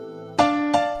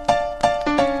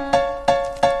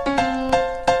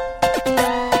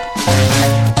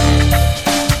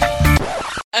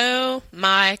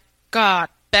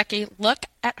Becky, look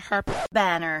at her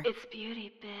banner. It's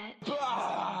beauty,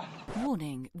 bitch.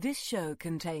 Warning, this show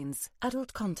contains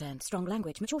adult content, strong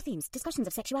language, mature themes, discussions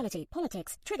of sexuality,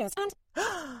 politics, triggers, and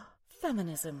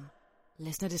feminism.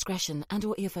 Listener discretion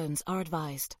and/or earphones are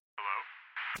advised.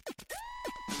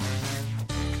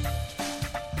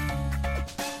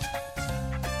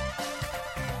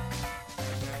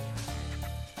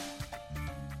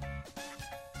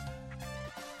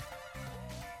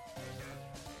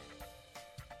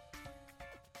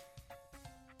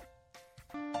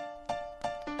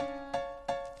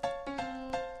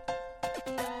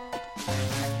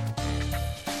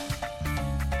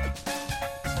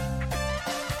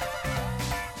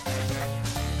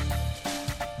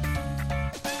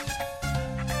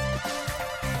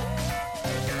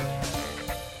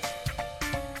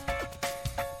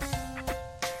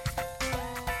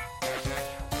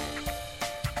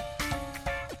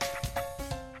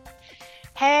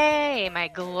 Hey, my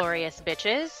glorious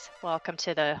bitches. Welcome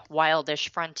to the wildish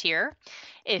frontier.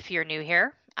 If you're new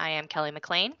here, I am Kelly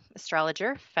McLean,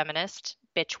 astrologer, feminist,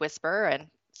 bitch whisperer, and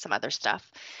some other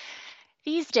stuff.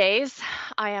 These days,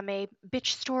 I am a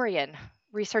bitchstorian,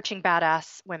 researching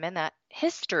badass women that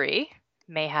history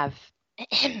may have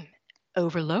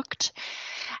overlooked.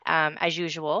 As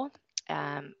usual,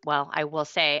 I will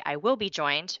say I will be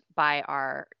joined by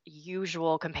our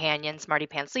usual companion, Smarty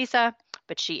Pants Lisa,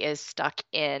 but she is stuck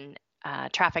in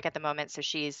traffic at the moment, so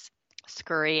she's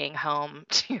scurrying home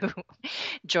to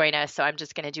join us. So I'm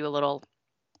just going to do a little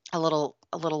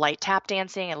light tap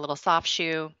dancing, a little soft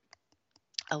shoe,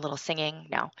 a little singing.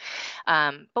 No,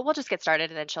 but we'll just get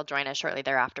started, and then she'll join us shortly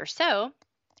thereafter. So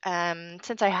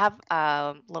since I have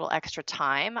a little extra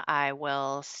time, I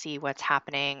will see what's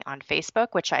happening on Facebook,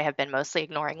 which I have been mostly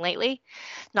ignoring lately.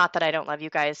 Not that I don't love you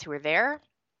guys who are there,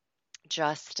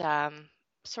 just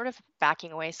sort of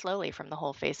backing away slowly from the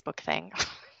whole Facebook thing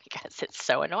because it's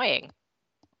so annoying.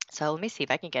 So let me see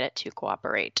if I can get it to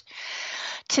cooperate.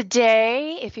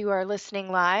 Today, if you are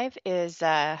listening live, is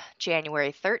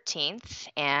January 13th.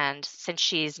 And since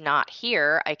she's not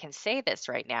here, I can say this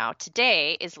right now.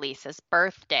 Today is Lisa's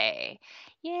birthday.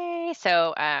 Yay!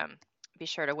 So be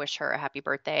sure to wish her a happy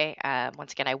birthday.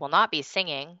 Once again, I will not be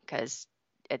singing because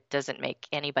it doesn't make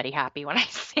anybody happy when I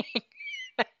sing.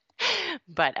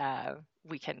 But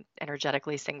we can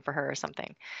energetically sing for her or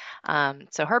something.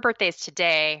 So her birthday is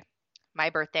today. My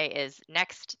birthday is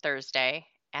next Thursday.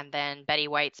 And then Betty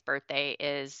White's birthday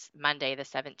is Monday the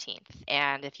 17th.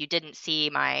 And if you didn't see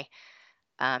my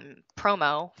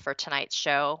promo for tonight's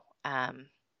show,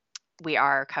 we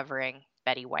are covering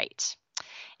Betty White.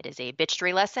 It is a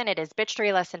Bitchstory lesson. It is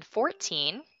Bitchstory lesson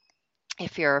 14.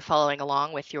 If you're following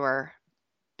along with your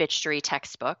Bitchstory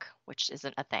textbook, which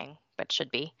isn't a thing, but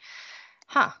should be.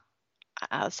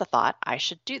 That's a thought. I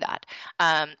should do that.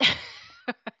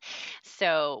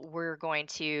 So we're going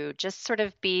to just sort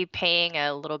of be paying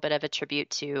a little bit of a tribute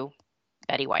to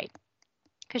Betty White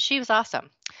because she was awesome.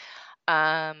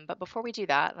 But before we do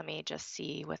that, let me just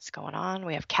see what's going on.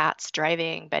 We have cats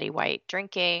driving, Betty White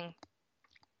drinking.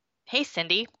 Hey,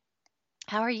 Cindy.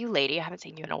 How are you, lady? I haven't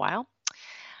seen you in a while.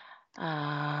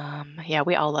 Yeah,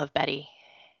 we all love Betty.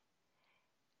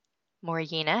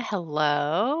 Morgana,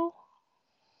 hello.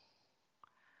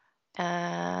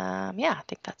 Yeah, I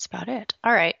think that's about it.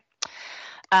 All right.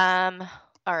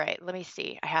 All right, let me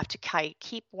see. I have to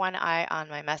keep one eye on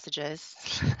my messages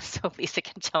so Lisa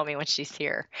can tell me when she's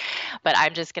here. But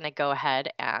I'm just going to go ahead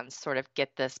and sort of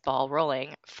get this ball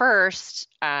rolling. First,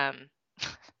 how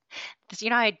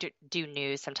I do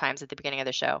news sometimes at the beginning of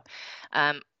the show.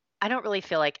 I don't really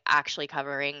feel like actually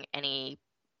covering any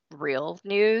real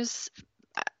news.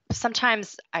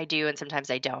 Sometimes I do and sometimes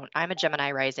I don't. I'm a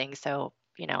Gemini rising, so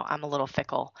I'm a little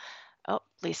fickle. Oh,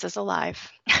 Lisa's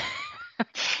alive.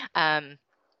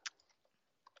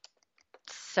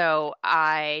 So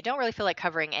I don't really feel like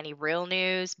covering any real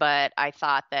news, but I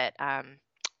thought that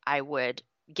I would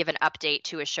give an update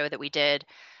to a show that we did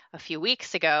a few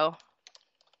weeks ago.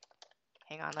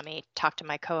 Hang on, let me talk to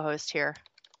my co-host here.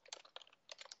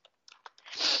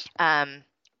 And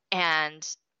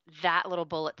that little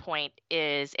bullet point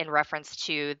is in reference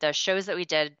to the shows that we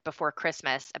did before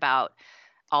Christmas about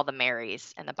all the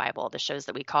Marys in the Bible, the shows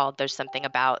that we called There's Something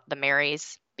About the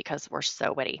Marys, because we're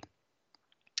so witty.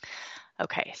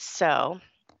 Okay, so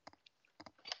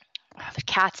the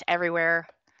cat's everywhere.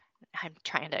 I'm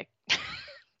trying to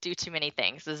do too many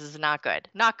things. This is not good.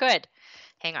 Not good.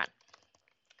 Hang on.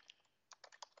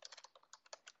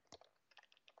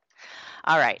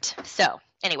 All right. So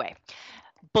anyway,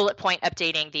 bullet point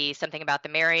updating the Something About the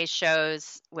Marys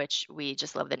shows, which we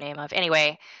just love the name of.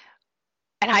 Anyway,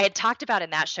 And I had talked about in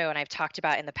that show, and I've talked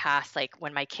about in the past, like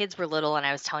when my kids were little and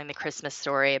I was telling the Christmas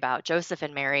story about Joseph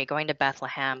and Mary going to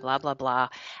Bethlehem, blah, blah, blah,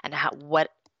 and what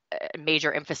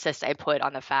major emphasis I put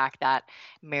on the fact that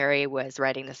Mary was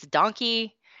riding this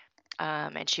donkey,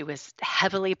 and she was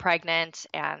heavily pregnant,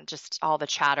 and just all the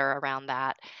chatter around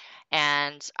that.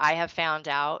 And I have found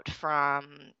out from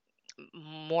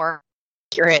more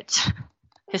accurate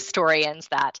historians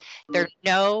that there are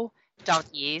no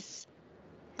donkeys.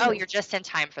 Oh, you're just in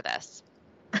time for this.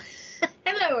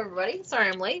 Hello, everybody. Sorry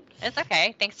I'm late. It's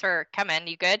okay. Thanks for coming.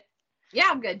 You good? Yeah,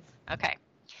 I'm good. Okay.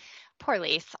 Poor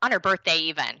Lise. On her birthday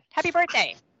even. Happy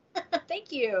birthday.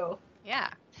 Thank you. Yeah.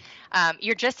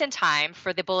 You're just in time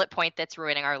for the bullet point that's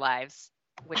ruining our lives,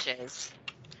 which is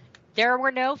there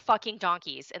were no fucking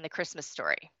donkeys in the Christmas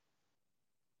story.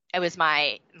 It was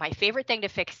my favorite thing to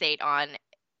fixate on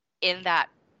in that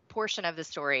portion of the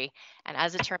story. And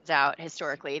as it turns out,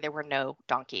 historically, there were no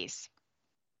donkeys.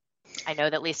 I know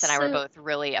that Lisa and I were both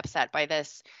really upset by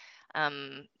this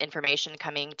information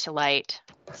coming to light.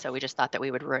 So we just thought that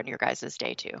we would ruin your guys'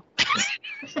 day too.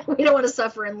 We don't want to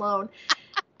suffer alone.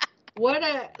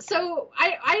 So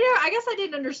I guess I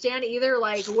didn't understand either.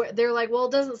 Like they're like, well,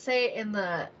 it doesn't say it in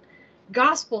the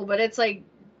gospel, but it's like,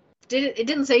 it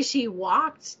didn't say she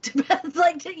walked to Beth,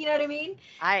 like, you know what I mean?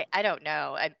 I don't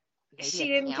know. She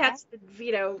didn't catch the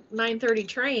 9:30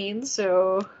 train,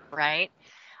 so right.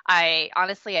 I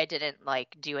didn't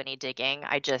like do any digging.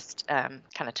 I just kind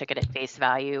of took it at face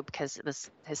value because it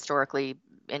was historically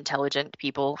intelligent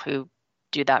people who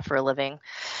do that for a living.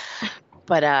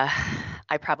 But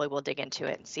I probably will dig into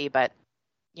it and see. But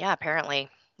yeah, apparently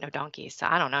no donkeys. So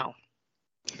I don't know.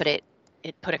 But it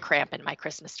put a cramp in my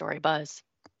Christmas story buzz.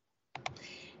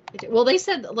 Well, they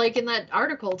said, like in that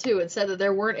article too, it said that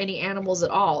there weren't any animals at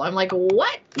all. I'm like,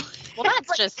 what? Well, that's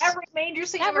like just every major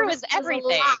scene was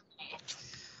everything.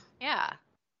 Yeah,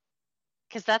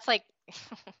 because that's like,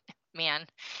 man,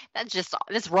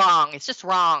 that's wrong. It's just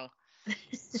wrong.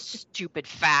 Stupid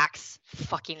facts,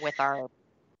 fucking with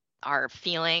our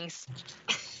feelings.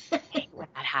 I hate when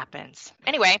that happens.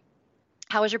 Anyway,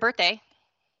 how was your birthday?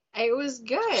 It was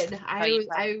good.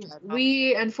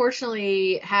 We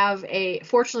unfortunately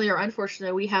fortunately or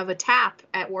unfortunately, we have a tap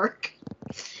at work.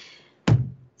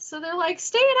 So they're like,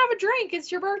 stay and have a drink. It's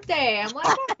your birthday. I'm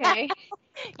like, okay.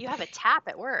 You have a tap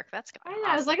at work. That's good.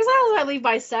 I was like, as long as I leave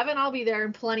by 7, I'll be there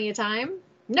in plenty of time.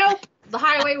 Nope. The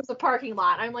highway was a parking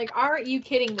lot. I'm like, aren't you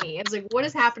kidding me? It's like, what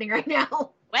is happening right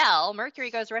now? Well,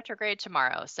 Mercury goes retrograde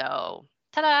tomorrow, so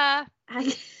ta-da!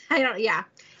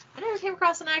 I never came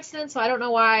across an accident, so I don't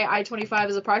know why I-25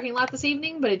 is a parking lot this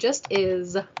evening, but it just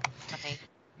is.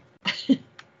 Okay.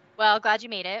 Well, glad you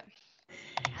made it.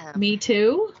 Me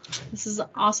too. This is an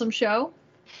awesome show.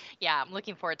 Yeah, I'm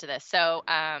looking forward to this. So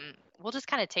we'll just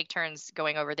kind of take turns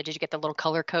going over did you get the little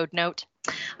color code note?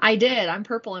 I did. I'm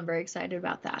purple. I'm very excited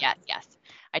about that. Yes.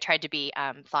 I tried to be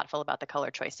thoughtful about the color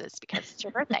choices because it's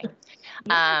your birthday.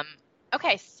 Yeah.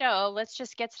 Okay, so let's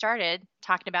just get started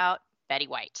talking about Betty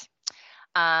White.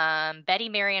 Betty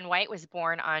Marion White was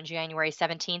born on January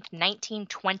 17th,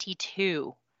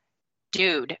 1922.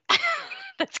 Dude,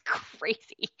 that's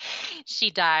crazy. She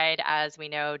died, as we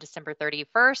know, December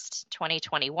 31st,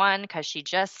 2021, because she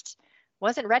just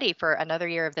wasn't ready for another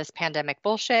year of this pandemic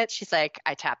bullshit. She's like,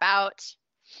 I tap out.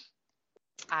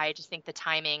 I just think the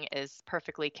timing is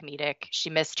perfectly comedic. She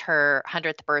missed her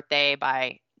 100th birthday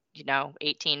by,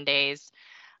 18 days.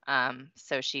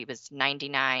 So she was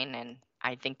 99, and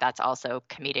I think that's also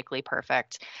comedically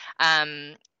perfect.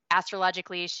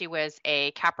 Astrologically, she was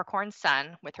a Capricorn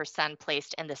sun with her sun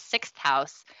placed in the 6th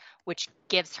house, which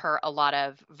gives her a lot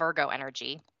of Virgo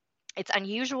energy. It's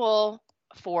unusual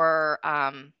for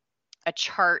a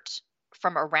chart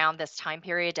from around this time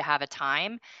period to have a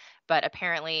time, but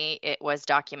apparently it was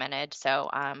documented. So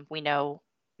we know,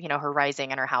 her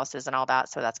rising and her houses and all that.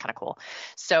 So that's kind of cool.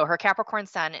 So her Capricorn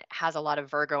sun has a lot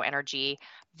of Virgo energy.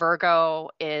 Virgo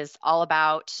is all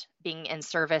about being in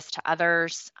service to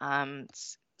others,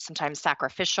 sometimes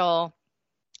sacrificial.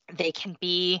 They can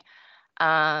be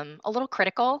a little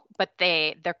critical, but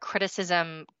their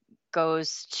criticism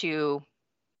goes to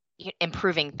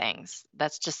improving things.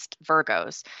 That's just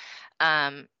Virgos.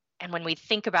 And when we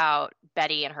think about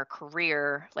Betty and her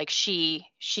career, like she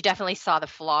definitely saw the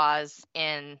flaws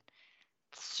in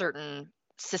certain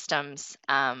systems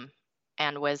and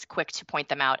was quick to point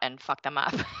them out and fuck them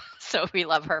up. So we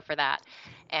love her for that.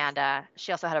 And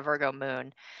she also had a Virgo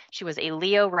moon. She was a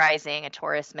Leo rising, a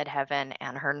Taurus midheaven,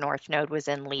 and her north node was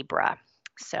in Libra.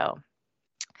 So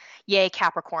yay,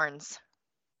 Capricorns.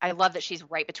 I love that she's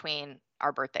right between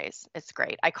our birthdays. It's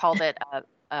great. I called it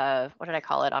what did I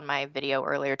call it on my video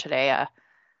earlier today?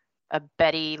 a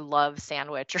Betty Love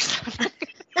sandwich or something.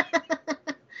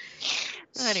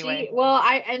 Anyway.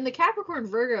 And the Capricorn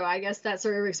Virgo, I guess that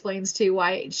sort of explains too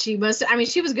why she was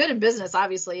good in business,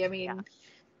 obviously. I mean,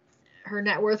 her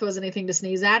net worth wasn't anything to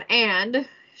sneeze at, and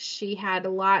she had a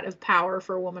lot of power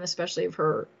for a woman, especially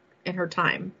in her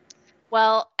time.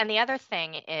 Well, and the other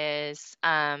thing is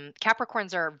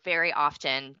Capricorns are very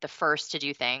often the first to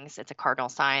do things. It's a cardinal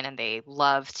sign, and they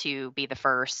love to be the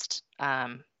first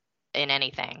in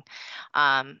anything.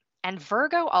 And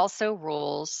Virgo also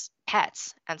rules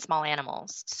pets and small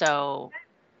animals. So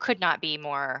she could not be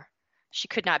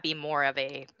more of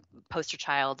a poster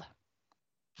child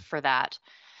for that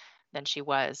than she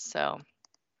was. So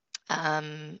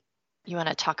you want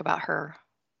to talk about her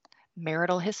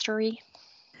marital history?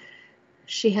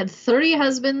 She had 30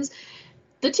 husbands.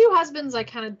 The 2 husbands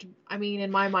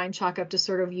in my mind chalk up to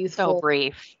sort of youthful. So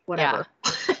brief. Whatever.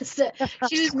 Yeah. So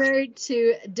she was married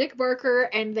to Dick Barker,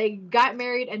 and they got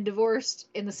married and divorced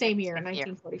in the same year,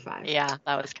 1945. Yeah,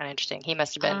 that was kind of interesting. He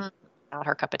must have been not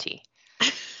her cup of tea.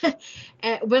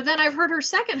 But then I've heard her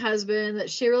second husband,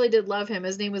 that she really did love him.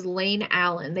 His name was Lane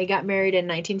Allen. They got married in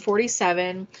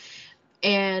 1947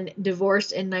 and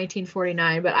divorced in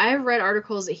 1949. But I have read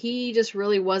articles that he just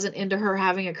really wasn't into her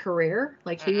having a career.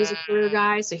 Like, he was a career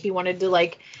guy, so he wanted to,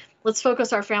 like, let's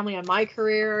focus our family on my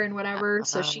career and whatever.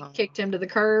 So she kicked him to the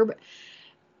curb.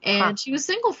 And she was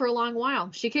single for a long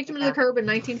while. She kicked him to the curb in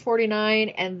 1949,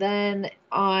 and then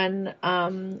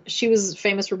she was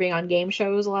famous for being on game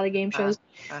shows, a lot of game shows.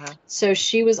 So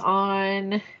she was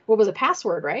on, what was it,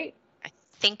 Password, right? I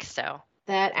think so.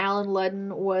 That Alan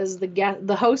Ludden was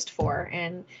the host for,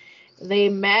 and they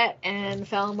met and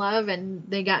fell in love, and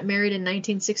they got married in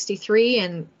 1963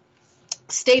 and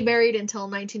stayed married until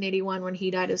 1981 when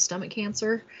he died of stomach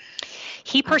cancer.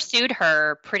 He pursued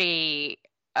her pretty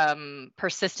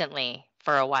persistently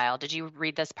for a while. Did you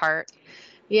read this part?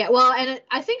 Yeah, well, and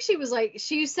I think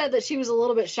she said that she was a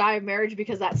little bit shy of marriage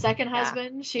because that second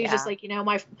husband, she was just like,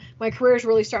 my career's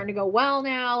really starting to go well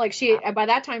now. Like, by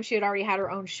that time she had already had her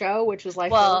own show, which was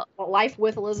like Life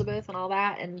with Elizabeth and all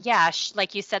that. And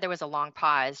like you said, there was a long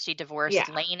pause. She divorced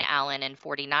Lane Allen in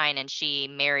 49, and she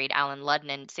married Alan Ludden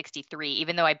in 63,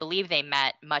 even though I believe they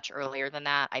met much earlier than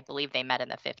that. I believe they met in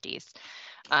the 50s.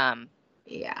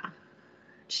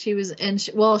 She was,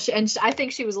 and I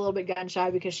think she was a little bit gun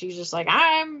shy because she's just like,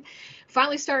 I'm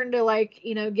finally starting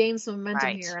to gain some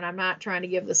momentum here, and I'm not trying to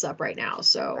give this up right now.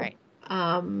 So,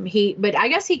 but I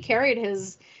guess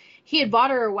he had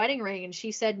bought her a wedding ring, and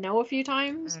she said no a few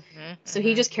times. So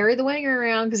he just carried the wedding ring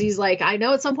around because he's like, I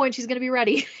know at some point she's going to be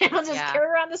ready. I'll just carry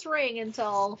around this ring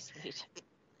until. Sweet.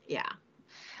 Yeah.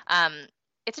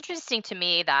 It's interesting to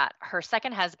me that her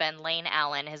second husband, Lane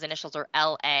Allen, his initials are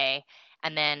L.A.,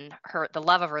 and then the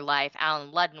love of her life, Alan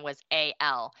Ludden, was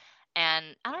A.L. And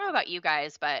I don't know about you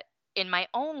guys, but in my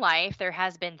own life, there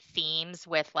has been themes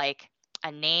with like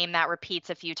a name that repeats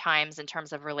a few times in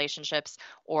terms of relationships,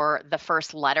 or the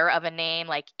first letter of a name.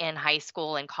 Like in high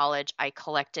school and college, I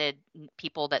collected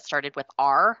people that started with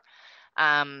R.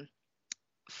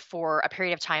 For a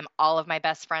period of time, all of my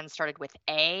best friends started with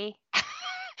A.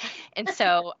 And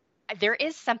so there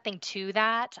is something to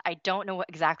that. I don't know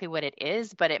exactly what it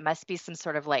is, but it must be some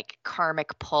sort of like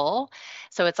karmic pull.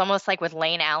 So it's almost like with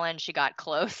Lane Allen, she got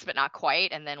close, but not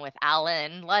quite. And then with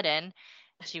Alan Ludden,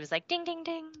 she was like, ding, ding,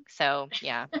 ding. So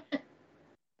yeah.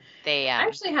 I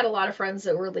actually had a lot of friends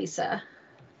that were Lisa.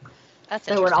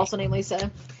 That were also named Lisa.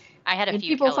 I had a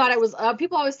few. People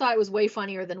always thought it was way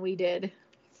funnier than we did.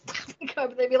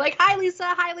 They'd be like, hi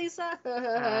Lisa.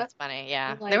 That's funny.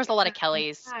 Yeah. There was a lot of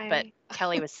Kellys, but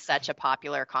Kelly was such a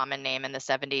popular common name in the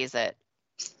 70s that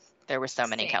there were so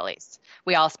many Kellys.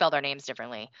 We all spelled our names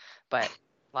differently, but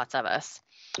lots of us.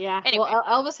 Yeah. Anyway. Well,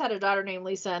 Elvis had a daughter named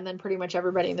Lisa, and then pretty much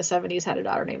everybody in the 70s had a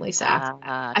daughter named Lisa.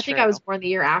 I think I was born the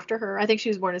year after her. I think she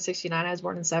was born in 69. I was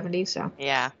born in 70. So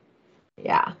yeah.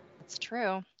 That's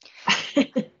true.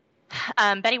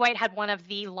 Betty White had one of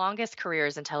the longest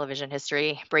careers in television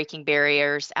history, breaking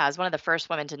barriers as one of the first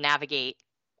women to navigate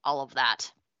all of that.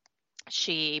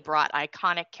 She brought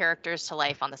iconic characters to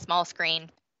life on the small screen.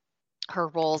 Her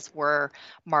roles were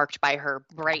marked by her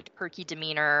bright, perky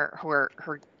demeanor.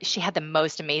 She had the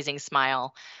most amazing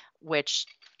smile, which,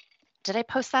 did I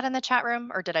post that in the chat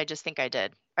room, or did I just think I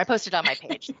did? I posted it on my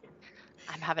page.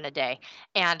 I'm having a day.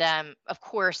 And of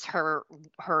course, her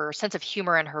sense of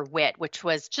humor and her wit, which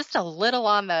was just a little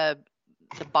on the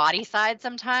body side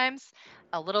sometimes,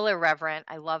 a little irreverent.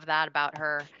 I love that about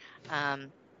her.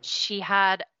 She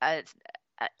had a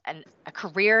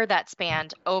career that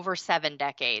spanned over 7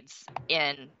 decades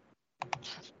in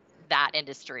that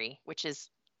industry, which is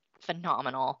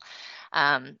phenomenal.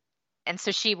 And And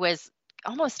so she was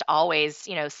almost always,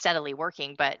 steadily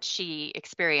working, but she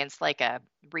experienced like a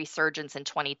resurgence in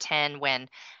 2010 when,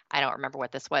 I don't remember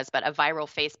what this was, but a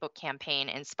viral Facebook campaign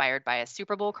inspired by a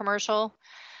Super Bowl commercial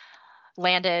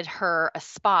landed her a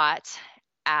spot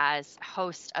as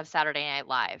host of Saturday Night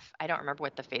Live. I don't remember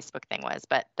what the Facebook thing was,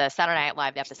 but the Saturday Night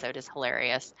Live episode is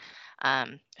hilarious.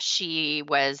 She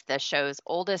was the show's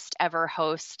oldest ever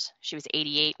host. She was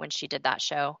 88 when she did that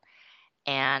show.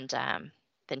 And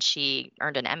then she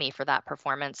earned an Emmy for that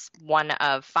performance, one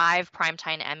of 5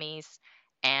 Primetime Emmys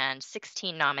and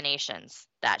 16 nominations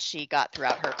that she got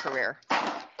throughout her career.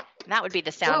 And that would be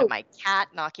the sound of my cat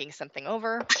knocking something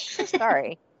over. So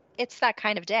sorry. It's that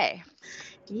kind of day.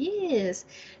 Yes.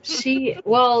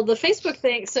 Well, the Facebook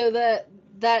thing, so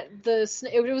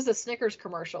it was a Snickers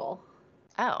commercial.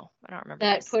 Oh, I don't remember.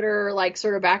 That put her like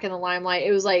sort of back in the limelight.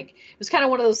 It was kind of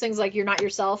one of those things like you're not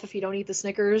yourself if you don't eat the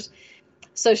Snickers.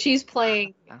 So she's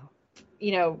playing,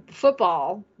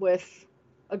 football with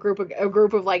a group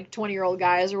of like 20-year-old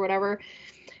guys or whatever,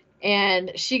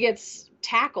 and she gets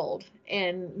tackled,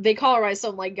 and they call her by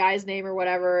some like guy's name or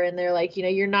whatever, and they're like,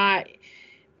 you're not,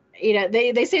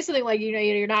 they say something like,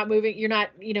 you're not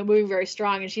moving very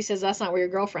strong, and she says that's not what your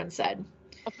girlfriend said.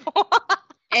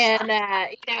 And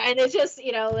and it's just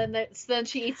then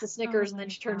she eats the Snickers and then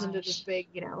she turns into this big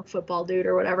football dude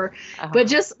or whatever. But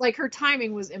just like her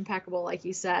timing was impeccable, like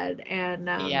you said. And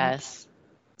yes.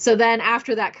 So then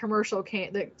after that commercial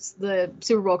came, the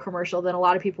Super Bowl commercial, then a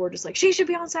lot of people were just like, she should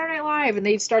be on Saturday Night Live, and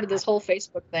they started this whole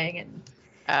Facebook thing and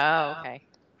okay.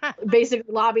 Huh.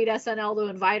 Basically lobbied SNL to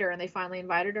invite her, and they finally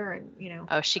invited her, and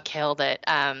Oh, she killed it.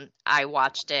 I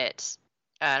watched it,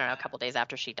 I don't know, a couple days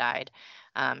after she died.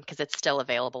 Because it's still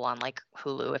available on like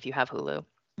Hulu if you have Hulu.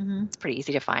 Mm-hmm. It's pretty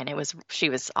easy to find. She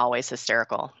was always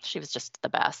hysterical. She was just the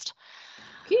best.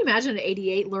 Can you imagine at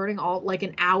 88 learning all like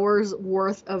an hour's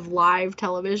worth of live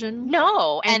television?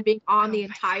 No, and being on the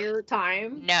entire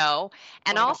time. No,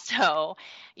 and also,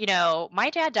 my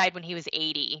dad died when he was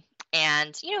 80,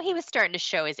 and he was starting to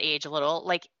show his age a little.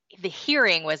 Like the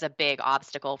hearing was a big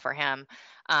obstacle for him.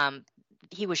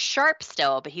 He was sharp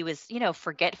still, but he was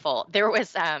forgetful.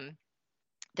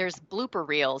 There's blooper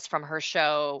reels from her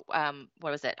show.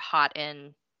 What was it? Hot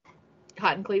in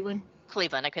Cleveland.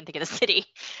 Cleveland. I couldn't think of the city.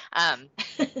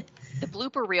 The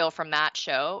blooper reel from that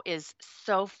show is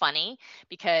so funny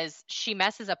because she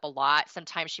messes up a lot.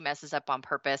 Sometimes she messes up on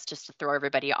purpose just to throw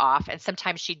everybody off. And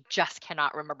sometimes she just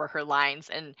cannot remember her lines.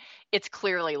 And it's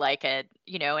clearly like an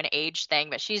age thing,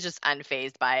 but she's just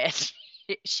unfazed by it.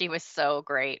 She was so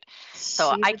great.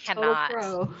 So I cannot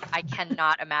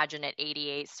imagine at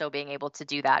 88 still being able to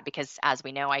do that because as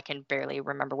we know, I can barely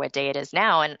remember what day it is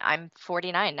now. And I'm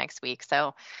 49 next week.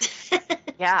 So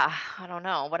yeah, I don't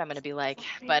know what I'm going to be like,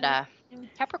 but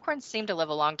Capricorns seem to live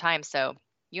a long time. So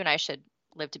you and I should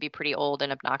live to be pretty old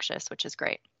and obnoxious, which is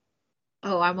great.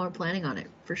 Oh, I'm more planning on it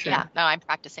for sure. Yeah, no, I'm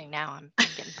practicing now. I'm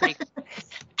getting pretty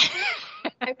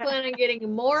I plan on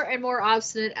getting more and more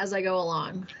obstinate as I go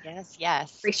along.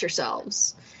 Yes. Brace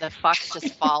yourselves. The fucks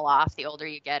just fall off. The older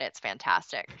you get, it's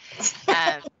fantastic.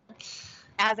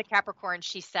 As a Capricorn,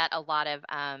 she set a lot of,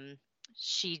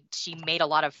 she made a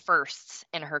lot of firsts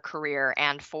in her career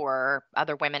and for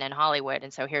other women in Hollywood.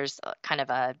 And so here's kind of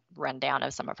a rundown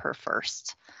of some of her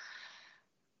firsts.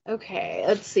 Okay,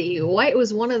 let's see. White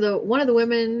was one of the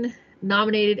women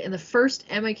nominated in the first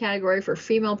Emmy category for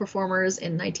female performers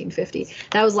in 1950.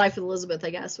 That was Life with Elizabeth, I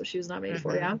guess, what she was nominated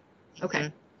for, yeah? Okay.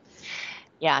 Mm-hmm.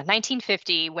 Yeah,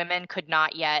 1950, women could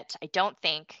not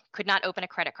open a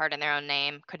credit card in their own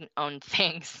name, couldn't own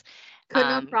things.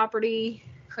 Couldn't own property.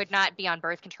 Could not be on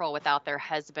birth control without their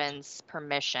husband's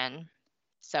permission.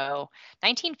 So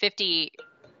 1950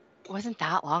 wasn't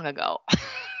that long ago.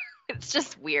 It's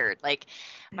just weird. Like,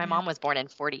 my mom was born in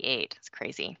 48. It's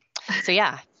crazy. So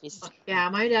yeah. Yeah,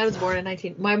 my dad was born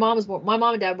in my mom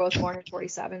and dad were both born in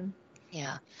 47.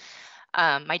 Yeah.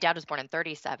 My dad was born in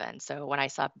 37. So when I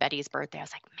saw Betty's birthday, I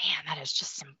was like, man, that is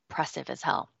just impressive as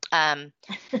hell.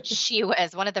 She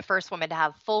was one of the first women to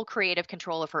have full creative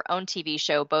control of her own TV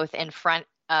show, both in front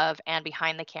of and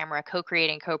behind the camera,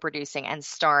 co-creating, co-producing, and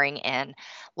starring in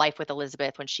Life with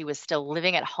Elizabeth when she was still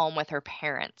living at home with her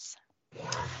parents.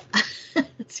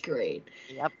 That's great.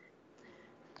 Yep.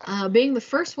 Being the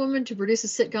first woman to produce a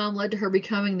sitcom led to her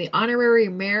becoming the honorary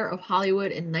mayor of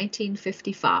Hollywood in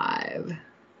 1955.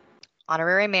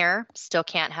 Honorary mayor, still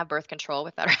can't have birth control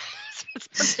without her husband's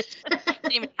permission.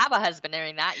 Didn't even have a husband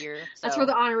during that year. So. That's where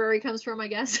the honorary comes from, I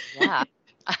guess. Yeah.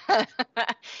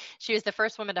 She was the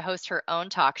first woman to host her own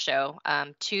talk show.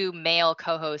 2 male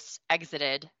co-hosts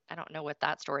exited. I don't know what the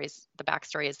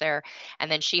backstory is there.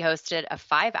 And then she hosted a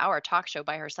 5-hour talk show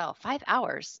by herself. 5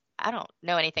 hours. I don't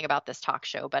know anything about this talk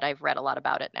show, but I've read a lot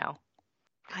about it now.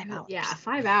 5 hours. Yeah,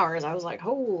 5 hours. I was like,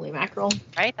 holy mackerel.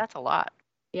 Right? That's a lot.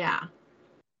 Yeah.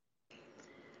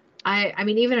 I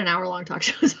mean, even an hour-long talk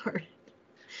show is hard.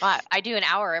 Well, I do an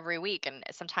hour every week, and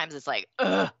sometimes it's like,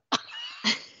 ugh.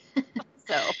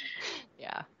 So,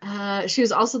 yeah. She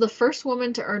was also the first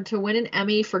woman to win an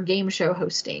Emmy for game show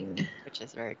hosting, which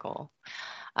is very cool.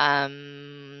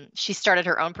 She started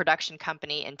her own production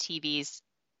company in TV's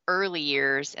early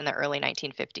years in the early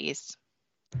 1950s.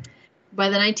 By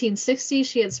the 1960s,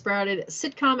 she had sprouted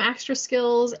sitcom extra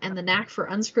skills and the knack for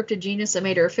unscripted genius that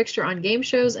made her a fixture on game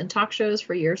shows and talk shows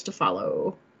for years to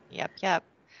follow. Yep.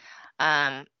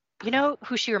 You know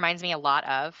who she reminds me a lot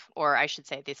of, or I should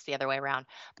say this the other way around.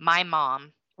 My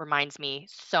mom reminds me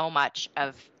so much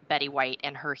of Betty White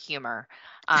and her humor.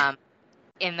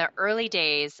 In the early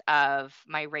days of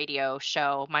my radio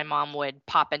show, my mom would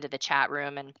pop into the chat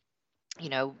room and,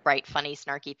 write funny,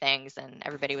 snarky things. And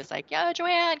everybody was like, yeah,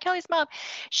 Joanne, Kelly's mom.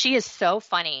 She is so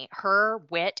funny. Her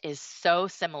wit is so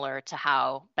similar to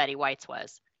how Betty White's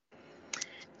was.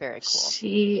 Very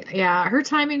cool. Her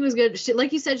timing was good. She,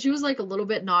 like you said, she was like a little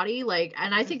bit naughty. Like,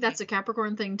 and I think that's a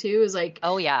Capricorn thing too, is like,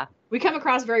 oh yeah, we come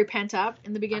across very pent up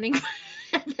in the beginning.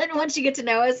 And then once you get to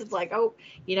know us, it's like, oh,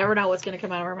 you never know what's going to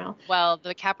come out of our mouth. Well,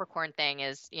 the Capricorn thing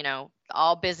is,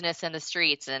 all business in the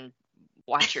streets and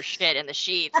watch your shit in the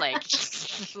sheets, like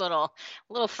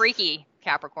little freaky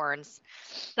Capricorns.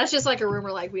 That's just like a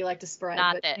rumor, like we like to spread.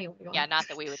 Not that we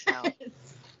would know.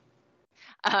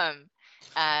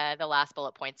 The last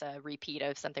bullet point's a repeat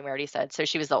of something we already said. So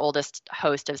she was the oldest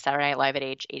host of Saturday Night Live at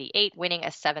age 88, winning a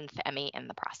 7th Emmy in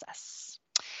the process.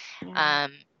 Yeah.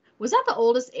 Was that the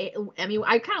oldest Emmy?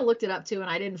 I kind of looked it up too, and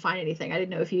I didn't find anything. I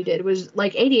didn't know if you did. It was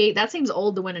like 88. That seems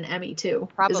old to win an Emmy too.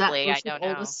 Probably. I don't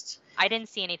know. I didn't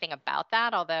see anything about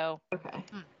that, although. Okay.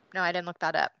 No, I didn't look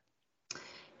that up.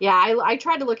 Yeah, I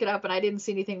tried to look it up, and I didn't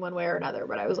see anything one way or another.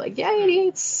 But I was like, yeah,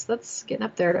 88's that's getting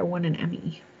up there to win an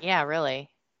Emmy. Yeah, really.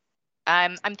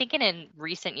 I'm thinking in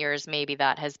recent years maybe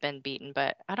that has been beaten,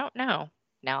 but I don't know.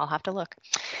 Now I'll have to look.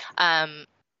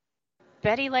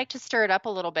 Betty liked to stir it up a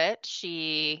little bit.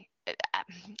 She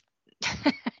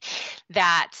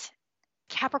that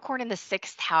Capricorn in the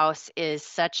 6th house is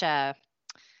such a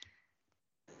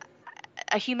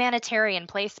humanitarian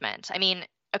placement. I mean,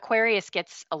 Aquarius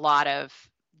gets a lot of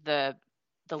the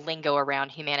lingo around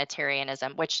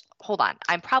humanitarianism, which, hold on,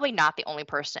 I'm probably not the only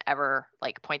person to ever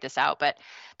like point this out, but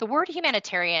the word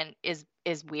humanitarian is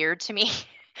weird to me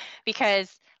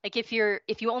because like if you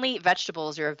only eat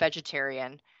vegetables, you're a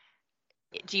vegetarian.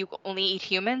 Do you only eat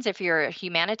humans if you're a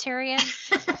humanitarian?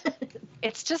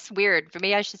 It's just weird. For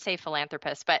me, I should say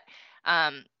philanthropist, but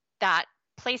that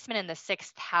placement in the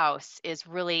 6th house is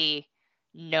really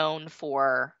known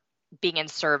for being in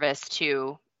service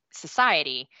to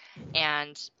society.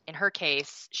 And in her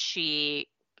case, she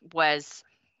was,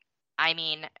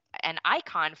 an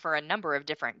icon for a number of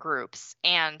different groups,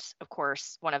 and of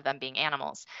course, one of them being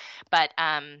animals. But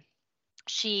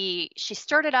she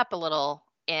stirred it up a little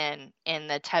in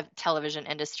the television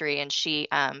industry, and she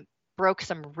broke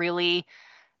some really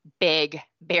big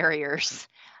barriers.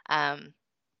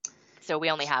 So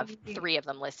we only have 3 of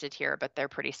them listed here, but they're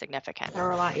pretty significant. There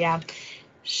were a lot, yeah.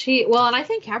 And I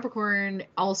think Capricorn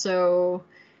also,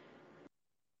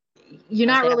 you're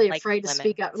not really afraid to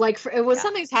speak up. Like, when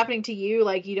something's happening to you,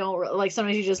 like, you don't, like,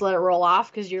 sometimes you just let it roll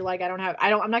off because you're like, I'm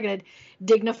not going to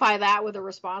dignify that with a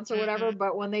response or whatever. Mm-hmm.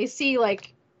 But when they see,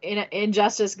 like,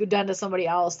 injustice done to somebody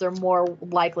else, they're more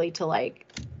likely to, like,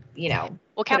 Well,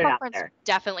 Capricorns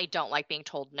definitely don't like being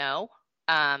told no.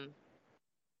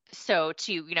 So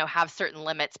to, have certain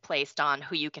limits placed on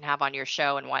who you can have on your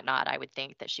show and whatnot, I would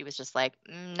think that she was just like,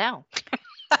 no.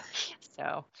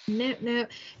 So. No.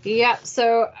 Yeah.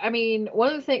 So, one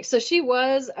of the things, so she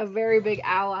was a very big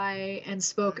ally and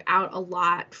spoke out a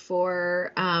lot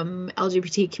for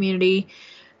LGBT community.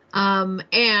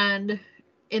 And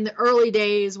in the early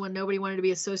days when nobody wanted to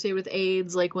be associated with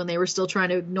AIDS, like when they were still trying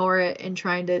to ignore it and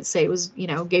trying to say it was,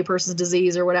 gay person's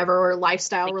disease or whatever, or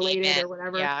lifestyle related or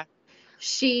whatever. Yeah.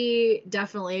 She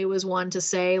definitely was one to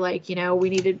say, like, we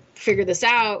need to figure this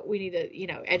out. We need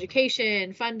to,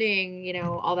 education, funding,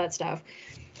 all that stuff.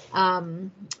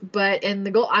 But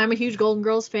I'm a huge Golden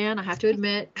Girls fan. I have to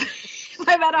admit, if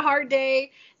I've had a hard day,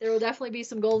 there will definitely be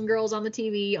some Golden Girls on the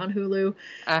TV on Hulu.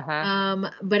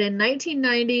 But in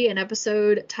 1990, an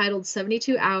episode titled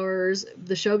 72 Hours,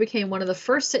 the show became one of the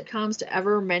first sitcoms to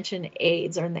ever mention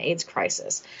AIDS or the AIDS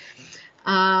crisis.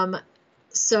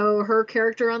 So her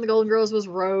character on the Golden Girls was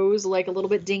Rose, like a little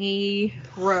bit dingy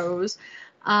Rose.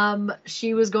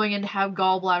 She was going in to have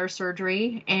gallbladder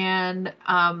surgery, and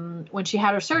when she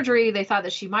had her surgery, they thought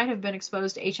that she might have been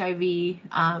exposed to HIV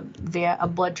via a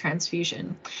blood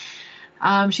transfusion.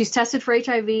 She's tested for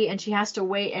HIV, and she has to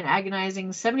wait an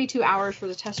agonizing 72 hours for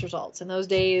the test results. In those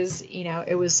days,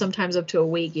 it was sometimes up to a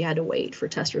week you had to wait for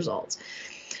test results.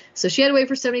 So she had to wait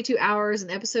for 72 hours.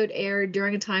 An episode aired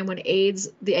during a time when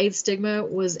the AIDS stigma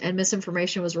and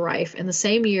misinformation was rife. In the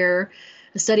same year,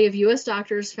 a study of U.S.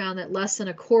 doctors found that less than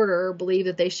a quarter believe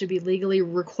that they should be legally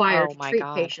required to treat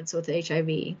patients with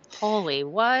HIV. Holy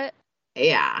what?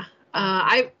 Yeah.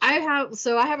 I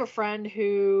have a friend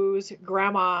whose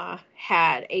grandma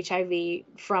had HIV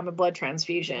from a blood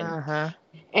transfusion. Uh-huh.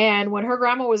 And when her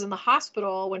grandma was in the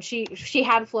hospital, when she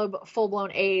had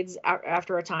full-blown AIDS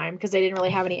after a time, because they didn't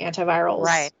really have any antivirals,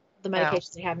 right. the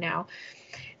medications they have now,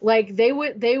 like they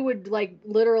would like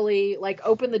literally like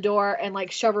open the door and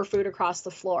like shove her food across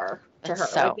the floor to her.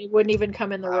 Like they wouldn't even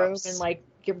come in the room and like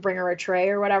bring her a tray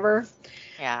or whatever.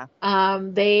 Yeah.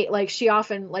 She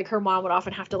often, like her mom would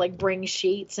often have to like bring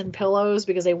sheets and pillows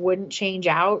because they wouldn't change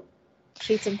out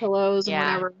sheets and pillows and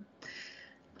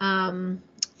whatever.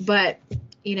 But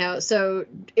so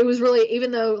it was really,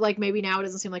 even though like maybe now it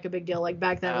doesn't seem like a big deal, like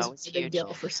back then it was a big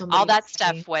deal for somebody. All that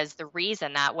stuff was the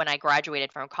reason that when I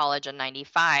graduated from college in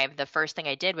 95, the first thing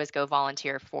I did was go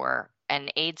volunteer for an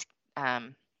AIDS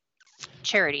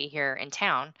charity here in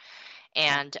town.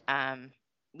 And,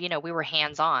 we were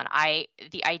hands-on.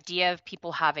 The idea of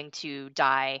people having to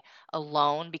die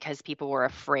alone because people were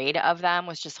afraid of them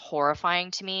was just horrifying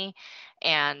to me.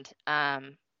 And,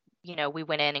 we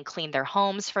went in and cleaned their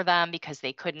homes for them because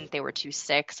they were too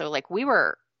sick. So like we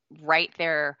were right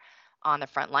there on the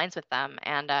front lines with them.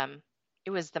 And,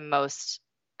 it was the most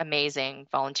amazing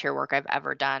volunteer work I've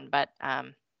ever done. But,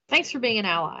 thanks for being an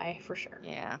ally for sure.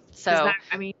 Yeah. So,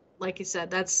 like you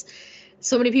said,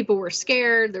 so many people were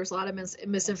scared. There was a lot of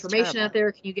misinformation out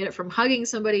there. Can you get it from hugging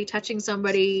somebody, touching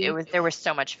somebody? There was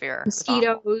so much fear.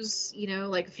 Mosquitoes,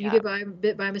 like if you get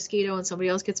bit by a mosquito and somebody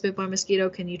else gets bit by a mosquito,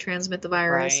 can you transmit the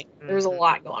virus? Right. Mm-hmm. There was a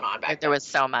lot going on back then. There was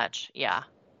so much. Yeah.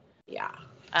 Yeah.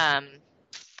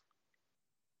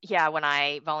 When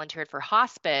I volunteered for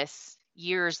hospice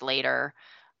years later,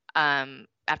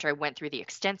 after I went through the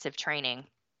extensive training,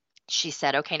 she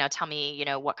said, okay, now tell me,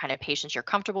 what kind of patients you're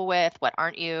comfortable with, what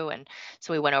aren't you? And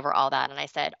so we went over all that. And I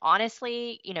said,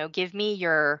 honestly, give me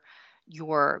your,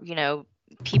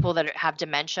 people that have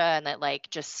dementia and that like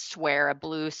just swear a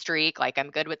blue streak. Like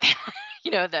I'm good with that,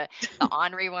 the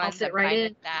ornery ones. I'm right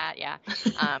with that. Yeah.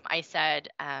 I said,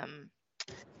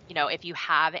 if you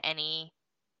have any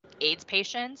AIDS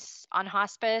patients on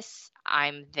hospice,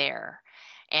 I'm there.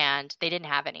 And they didn't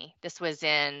have any. This was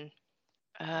in,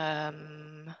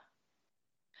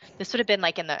 this would have been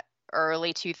like in the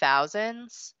early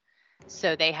 2000s.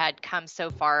 So they had come so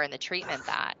far in the treatment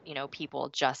that, people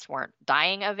just weren't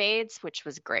dying of AIDS, which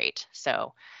was great.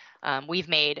 So we've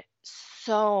made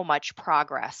so much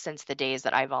progress since the days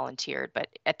that I volunteered. But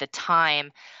at the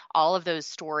time, all of those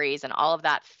stories and all of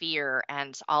that fear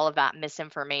and all of that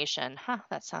misinformation,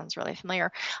 that sounds really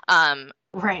familiar,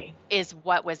 right, is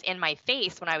what was in my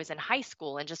face when I was in high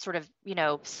school and just sort of,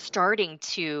 starting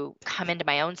to come into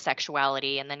my own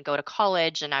sexuality and then go to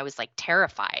college. And I was like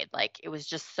terrified. Like it was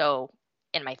just so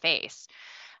in my face.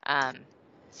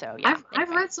 So yeah, I've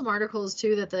read some articles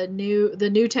too that the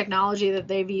new technology that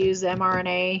they've used, the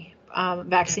mRNA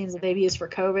vaccines that they've used for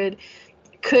COVID,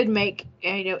 could make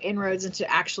inroads into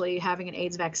actually having an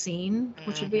AIDS vaccine,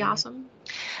 which would be awesome.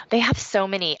 They have so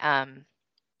many.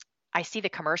 I see the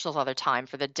commercials all the time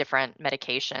for the different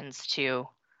medications to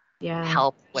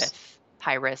help with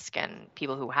high risk and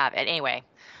people who have it. Anyway,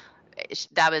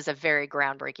 that was a very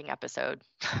groundbreaking episode.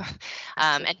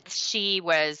 And she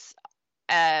was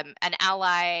an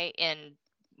ally in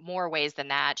more ways than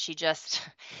that.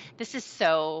 This is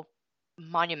so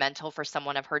monumental for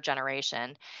someone of her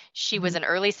generation. She was an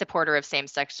early supporter of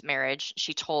same-sex marriage.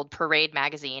 She told Parade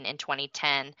magazine in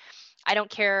 2010, "I don't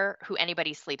care who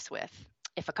anybody sleeps with.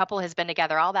 If a couple has been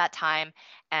together all that time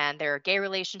and there are gay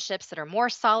relationships that are more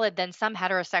solid than some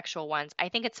heterosexual ones, I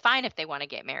think it's fine if they want to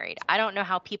get married. I don't know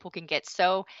how people can get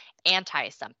so anti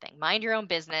something. Mind your own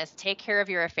business, take care of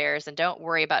your affairs, and don't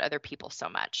worry about other people so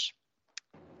much."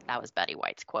 That was Betty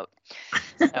White's quote.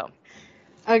 So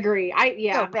agree.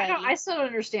 I still don't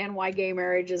understand why gay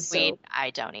marriage is so. I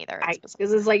don't either.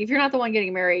 Because it's like, if you're not the one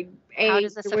getting married, how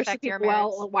does this affect your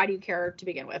marriage? Well, why do you care to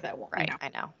begin with? Right. I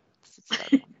know.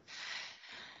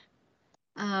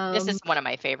 This is one of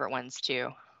my favorite ones too.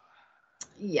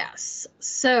 Yes.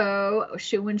 So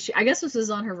I guess this is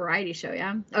on her variety show,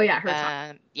 yeah? Oh yeah, her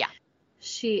time. Yeah.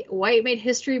 White made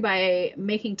history by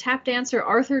making tap dancer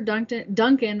Arthur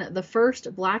Duncan the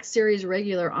first Black Series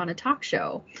regular on a talk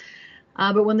show.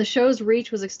 But when the show's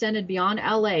reach was extended beyond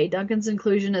LA, Duncan's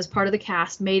inclusion as part of the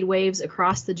cast made waves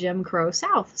across the Jim Crow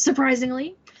South.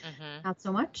 Surprisingly, not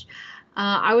so much.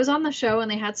 I was on the show and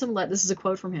they had some this is a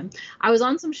quote from him. I was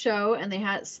on the show and they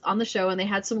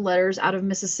had some letters out of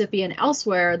Mississippi and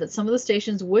elsewhere that some of the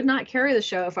stations would not carry the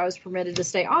show if I was permitted to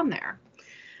stay on there.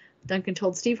 Duncan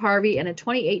told Steve Harvey in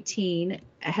 2018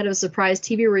 ahead of a surprise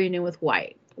TV reunion with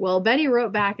White. Well, Betty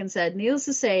wrote back and said, needless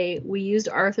to say, we used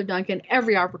Arthur Duncan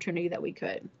every opportunity that we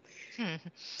could.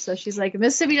 So she's like, if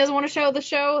Mississippi doesn't want to show the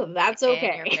show, that's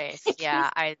okay. In your face. Yeah,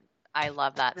 I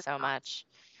love that so much.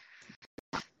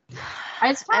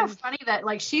 It's kind of funny that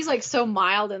like she's like so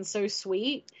mild and so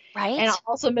sweet. Right. And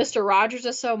also Mr. Rogers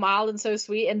is so mild and so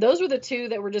sweet. And those were the two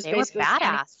that were just basically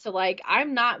badass. To like,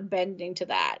 I'm not bending to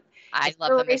that. I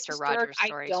love the Mr. Rogers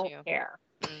story too. I don't care.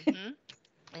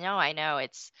 No, I know.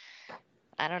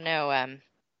 I don't know.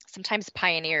 Sometimes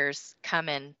pioneers come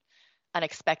in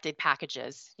unexpected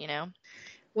packages, you know?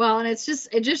 Well, and it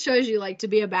just shows you like to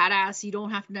be a badass, you don't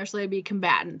have to necessarily be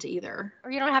combatant either.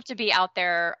 Or you don't have to be out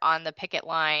there on the picket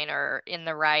line or in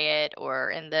the riot or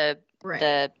in the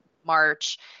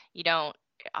march. All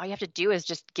you have to do is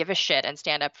just give a shit and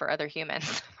stand up for other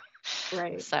humans.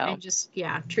 Right. So and just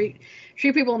treat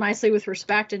people nicely with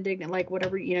respect and dignity, like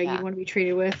whatever you want to be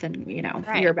treated with, and you're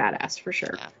a badass for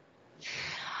sure. Yeah.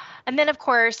 And then of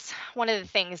course one of the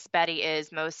things Betty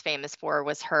is most famous for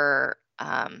was her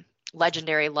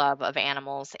legendary love of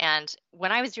animals. And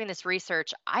when I was doing this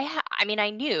research,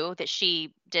 I knew that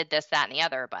she did this, that, and the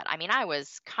other, but I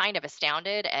was kind of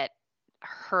astounded at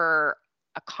her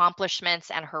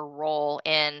accomplishments and her role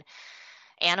in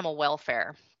animal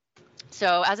welfare.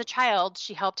 So as a child,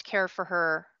 she helped care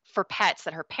for pets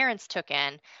that her parents took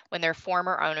in when their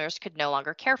former owners could no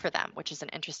longer care for them, which is an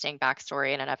interesting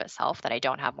backstory in and of itself that I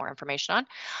don't have more information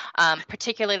on,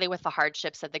 particularly with the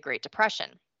hardships of the Great Depression.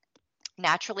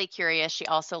 Naturally curious, she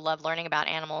also loved learning about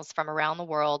animals from around the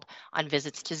world on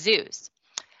visits to zoos.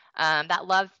 That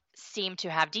love seemed to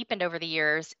have deepened over the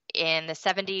years. In the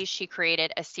 70s, she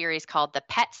created a series called The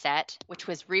Pet Set, which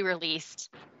was re-released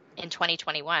in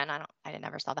 2021. I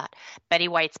never saw that. Betty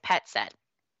White's Pet Set,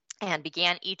 and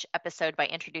began each episode by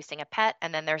introducing a pet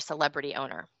and then their celebrity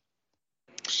owner.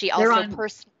 She also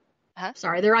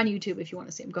they're on YouTube if you want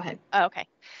to see them. Go ahead. Oh, okay.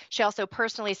 She also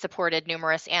personally supported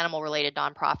numerous animal-related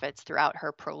nonprofits throughout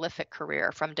her prolific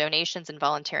career, from donations and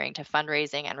volunteering to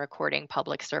fundraising and recording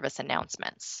public service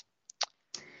announcements.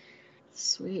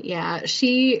 Sweet. Yeah.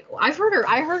 I heard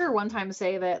her one time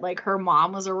say that like her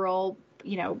mom was a real,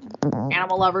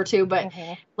 animal lover too, but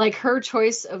like her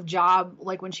choice of job,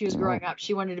 like when she was growing up,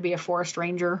 she wanted to be a forest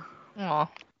ranger. Oh.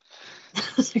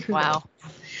 Wow.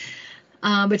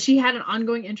 But she had an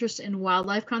ongoing interest in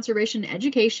wildlife conservation and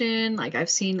education. Like I've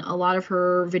seen a lot of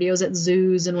her videos at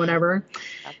zoos and whatever.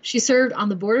 She served on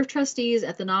the board of trustees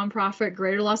at the nonprofit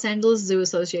Greater Los Angeles Zoo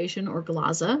Association, or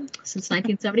GLAZA, since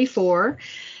 1974.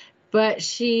 But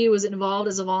she was involved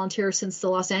as a volunteer since the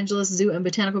Los Angeles Zoo and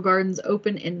Botanical Gardens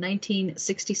opened in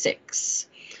 1966.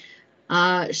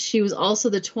 She was also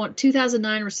the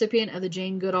 2009 recipient of the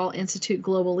Jane Goodall Institute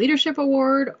Global Leadership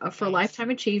Award for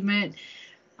Lifetime Achievement.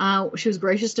 She was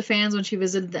gracious to fans when she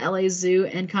visited the LA Zoo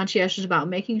and conscientious about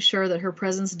making sure that her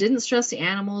presence didn't stress the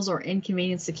animals or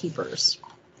inconvenience the keepers.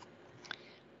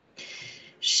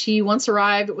 She once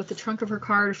arrived with the trunk of her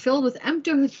car filled with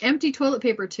empty toilet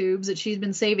paper tubes that she's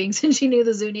been saving since she knew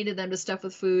the zoo needed them to stuff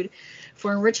with food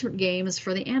for enrichment games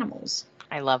for the animals.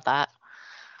 I love that.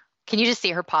 Can you just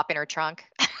see her pop in her trunk?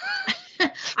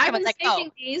 I've been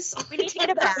saving these. We need to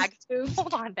get a bag.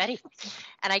 Hold on, Betty.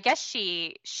 And I guess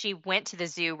she went to the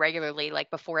zoo regularly, like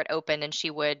before it opened, and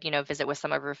she would, visit with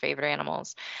some of her favorite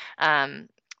animals.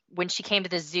 When she came to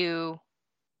the zoo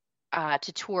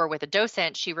to tour with a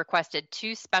docent, she requested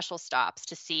 2 special stops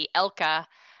to see Elka,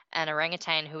 an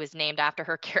orangutan who was named after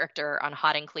her character on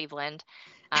Hot in Cleveland,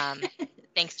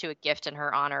 thanks to a gift in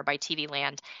her honor by TV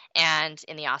Land. And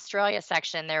in the Australia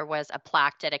section, there was a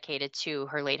plaque dedicated to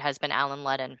her late husband, Alan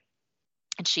Ludden.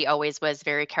 And she always was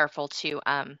very careful to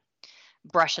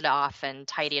brush it off and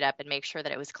tidy it up and make sure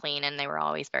that it was clean. And they were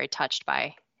always very touched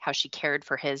by how she cared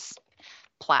for his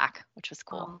plaque, which was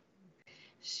cool.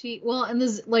 And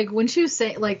this, like when she was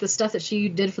saying like the stuff that she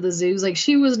did for the zoos, like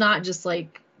she was not just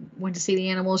like went to see the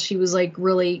animals. She was like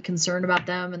really concerned about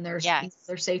them and their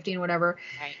safety and whatever.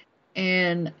 Right.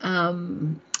 And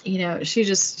she's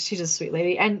just a sweet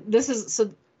lady. And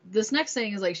this next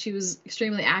thing is like she was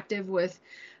extremely active with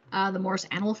the Morse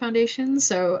Animal Foundation.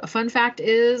 So a fun fact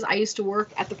is I used to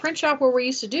work at the print shop where we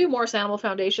used to do Morse Animal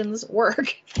Foundation's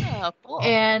work. Oh, cool.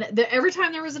 And every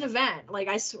time there was an event, like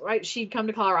she'd come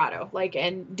to Colorado, like,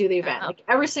 and do the event. Like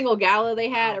every single gala they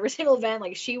had, every single event,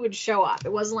 like she would show up.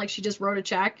 It wasn't like she just wrote a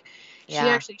check. She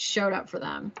actually showed up for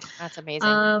them. That's amazing.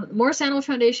 Morse Animal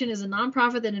Foundation is a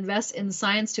nonprofit that invests in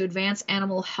science to advance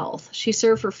animal health. She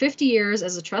served for 50 years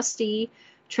as a trustee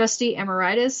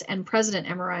emeritus, and president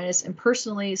emeritus, and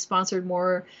personally sponsored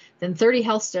more than 30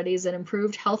 health studies that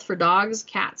improved health for dogs,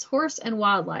 cats, horse, and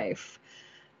wildlife.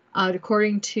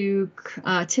 According to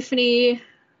Tiffany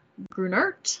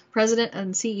Grunert, president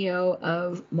and CEO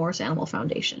of Morse Animal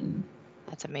Foundation.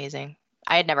 That's amazing.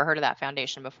 I had never heard of that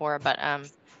foundation before, but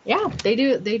yeah, they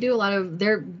do a lot of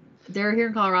they're here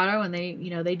in Colorado, and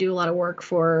they do a lot of work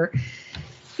for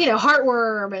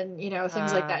heartworm and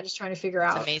things like that, just trying to figure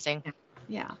out. Amazing.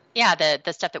 Yeah. Yeah,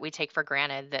 the stuff that we take for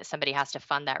granted, that somebody has to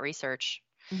fund that research.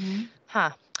 Mm-hmm.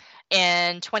 Huh.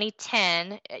 In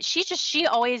 2010, she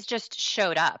always just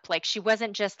showed up. Like, she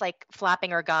wasn't just like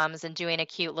flapping her gums and doing a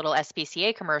cute little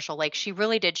SPCA commercial. Like, she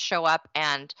really did show up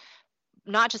and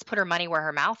not just put her money where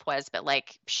her mouth was, but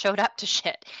like showed up to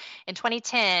shit. In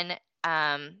 2010,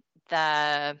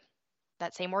 that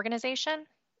same organization,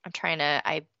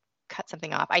 I cut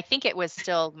something off. I think it was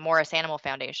still Morris Animal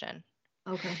Foundation.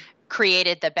 Okay.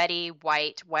 Created the Betty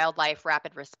White Wildlife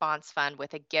Rapid Response Fund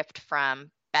with a gift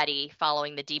from Betty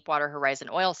following the Deepwater Horizon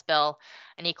oil spill,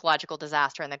 an ecological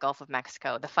disaster in the Gulf of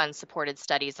Mexico. The fund supported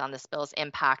studies on the spill's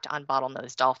impact on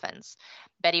bottlenose dolphins.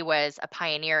 Betty was a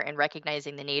pioneer in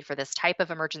recognizing the need for this type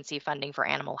of emergency funding for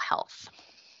animal health.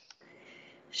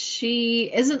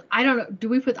 She isn't, I don't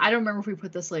know, I don't remember if we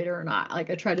put this later or not. Like,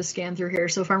 I tried to scan through here,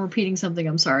 so if I'm repeating something,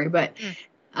 I'm sorry. But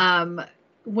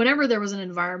whenever there was an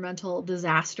environmental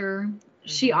disaster,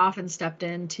 she often stepped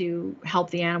in to help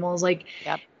the animals. Like,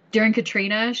 during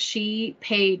Katrina, she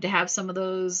paid to have some of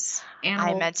those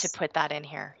animals. I meant to put that in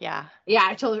here. Yeah. Yeah,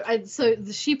 I told her. So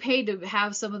she paid to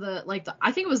have some of the, like,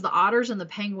 I think it was the otters and the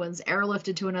penguins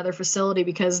airlifted to another facility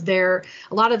because a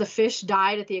lot of the fish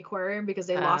died at the aquarium because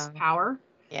they lost power.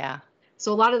 Yeah.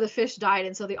 So a lot of the fish died,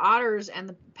 and so the otters and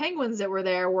the penguins that were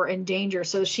there were in danger.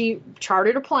 So she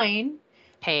chartered a plane.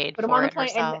 Paid put them for on the it plane,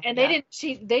 herself. and they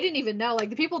didn't even know, like,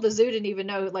 the people at the zoo didn't even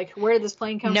know, like, where did this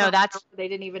plane come from. They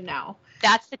didn't even know.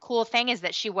 That's the cool thing, is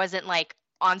that she wasn't like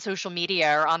on social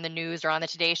media or on the news or on the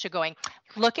Today Show going,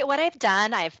 look at what I've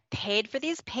done, I've paid for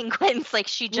these penguins. Like,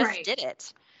 she just did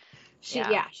it.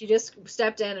 She just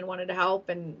stepped in and wanted to help,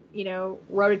 and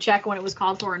wrote a check when it was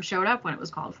called for and showed up when it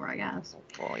was called for, I guess.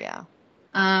 Well, yeah.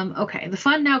 Okay. The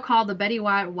fund, now called the Betty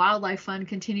White Wildlife Fund,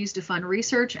 continues to fund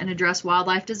research and address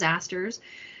wildlife disasters.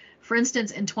 For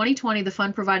instance, in 2020, the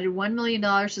fund provided $1 million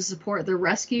to support the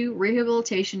rescue,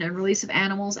 rehabilitation, and release of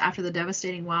animals after the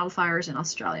devastating wildfires in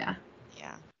Australia.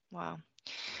 Yeah. Wow.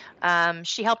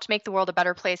 She helped make the world a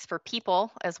better place for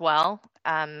people as well.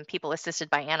 People assisted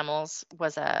by animals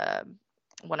was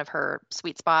one of her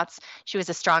sweet spots. She was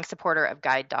a strong supporter of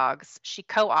guide dogs. She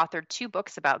co-authored 2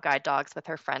 books about guide dogs with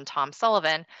her friend Tom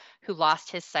Sullivan, who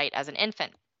lost his sight as an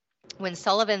infant. When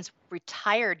Sullivan's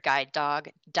retired guide dog,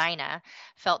 Dinah,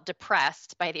 felt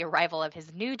depressed by the arrival of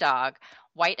his new dog,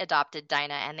 White adopted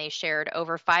Dinah, and they shared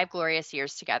over 5 glorious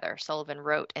years together. Sullivan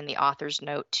wrote in the author's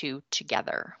note to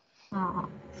Together. Aww.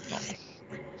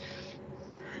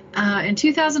 In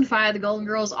 2005, the Golden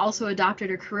Girls also adopted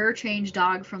a career change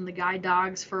dog from the Guide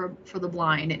Dogs for the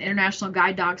Blind, an international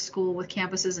guide dog school with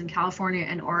campuses in California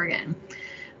and Oregon.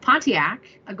 Pontiac,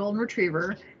 a golden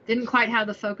retriever, didn't quite have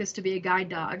the focus to be a guide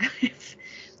dog.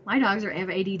 My dogs have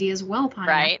ADD as well, Pontiac.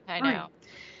 Right, I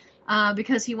know.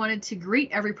 Because he wanted to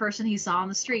greet every person he saw on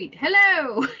the street.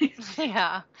 Hello!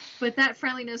 Yeah. But that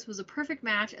friendliness was a perfect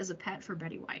match as a pet for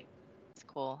Betty White. That's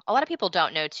cool. A lot of people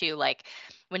don't know, too, like,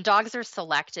 when dogs are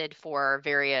selected for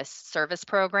various service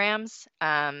programs,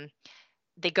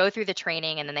 they go through the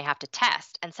training and then they have to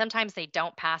test. And sometimes they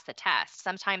don't pass the test.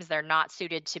 Sometimes they're not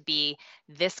suited to be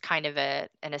this kind of an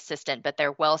assistant, but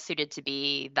they're well suited to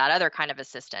be that other kind of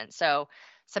assistant. So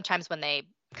sometimes when they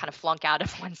kind of flunk out of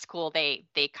one school, they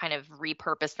kind of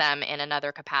repurpose them in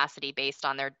another capacity based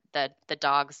on the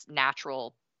dog's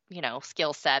natural,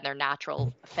 skill set and their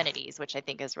natural affinities, which I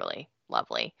think is really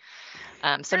lovely.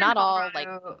 So not all like.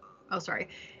 Oh, sorry.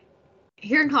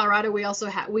 Here in Colorado, we also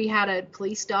had a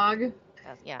police dog.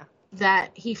 Yeah.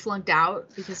 That he flunked out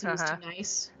because he was too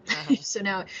nice. So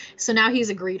now he's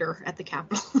a greeter at the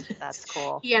Capitol. That's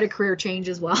cool. He had a career change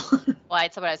as well. Well,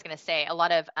 that's what I was going to say. A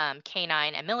lot of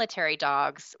canine and military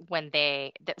dogs,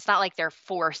 it's not like they're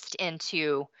forced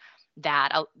into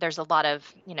that. There's a lot of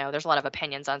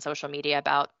opinions on social media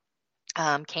about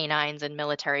canines and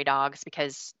military dogs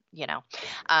because,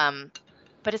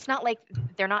 but it's not like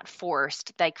they're not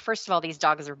forced. Like, first of all, these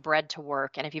dogs are bred to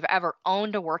work. And if you've ever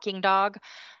owned a working dog,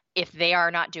 if they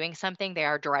are not doing something, they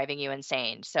are driving you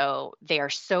insane. So they are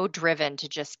so driven to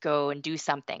just go and do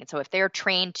something. So if they're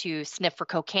trained to sniff for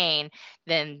cocaine,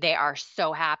 then they are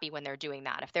so happy when they're doing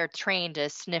that. If they're trained to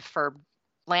sniff for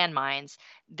landmines,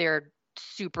 they're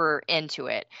super into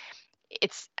it.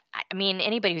 I mean,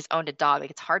 anybody who's owned a dog,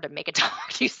 like, it's hard to make a dog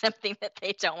do something that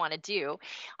they don't want to do.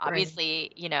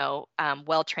 Obviously,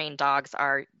 well-trained dogs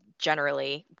are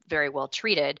generally very well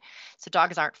treated. So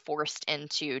dogs aren't forced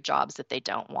into jobs that they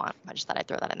don't want. I just thought I'd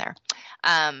throw that in there.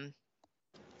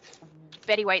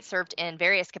 Betty White served in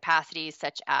various capacities,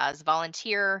 such as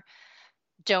volunteer,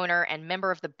 donor, and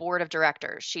member of the board of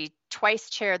directors. She twice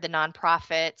chaired the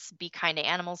nonprofits Be Kind to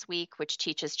Animals Week, which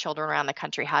teaches children around the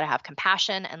country how to have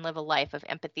compassion and live a life of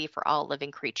empathy for all living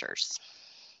creatures.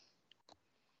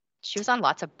 She was on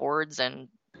lots of boards and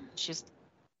she's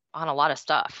on a lot of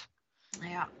stuff.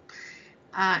 Yeah.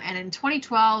 And in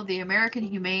 2012, the American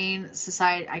Humane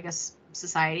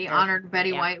Society honored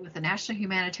Betty White with the National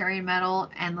Humanitarian Medal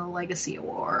and the Legacy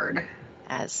Award.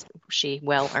 As she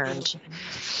well earned.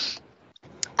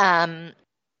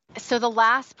 So the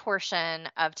last portion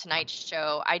of tonight's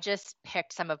show, I just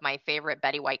picked some of my favorite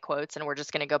Betty White quotes, and we're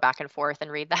just going to go back and forth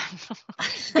and read them.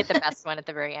 Get the best one at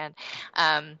the very end.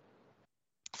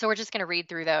 So we're just going to read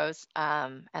through those,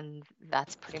 and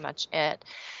that's pretty much it.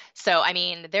 So, I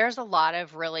mean, there's a lot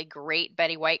of really great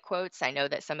Betty White quotes. I know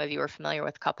that some of you are familiar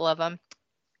with a couple of them.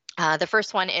 The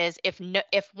first one is,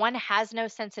 if one has no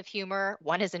sense of humor,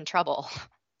 one is in trouble.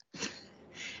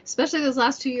 Especially those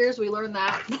last 2 years, we learned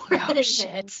that. Oh,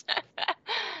 shit.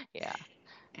 Yeah.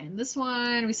 And this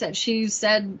one, she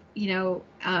said,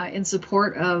 in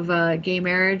support of gay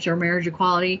marriage or marriage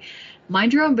equality,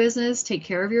 mind your own business, take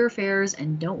care of your affairs,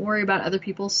 and don't worry about other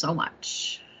people so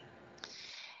much.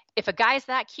 If a guy's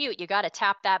that cute, you got to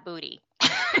tap that booty.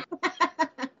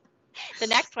 The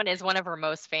next one is one of her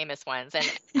most famous ones. And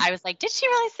I was like, did she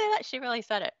really say that? She really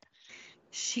said it.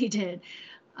 She did.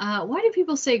 Why do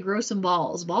people say grow some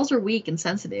balls? Balls are weak and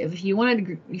sensitive. If you want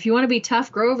to be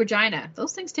tough, grow a vagina.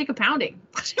 Those things take a pounding.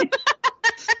 It's the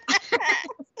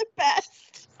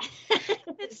best.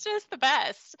 It's just the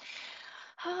best.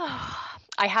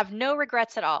 I have no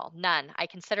regrets at all. None. I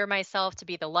consider myself to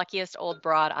be the luckiest old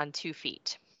broad on 2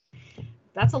 feet.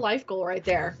 That's a life goal right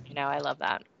there. I love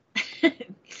that.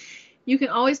 You can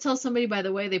always tell somebody by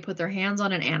the way they put their hands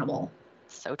on an animal.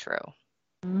 So true.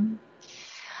 Mm-hmm.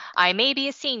 I may be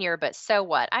a senior, but so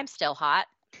what? I'm still hot.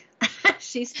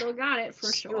 She still got it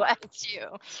for sure. What you?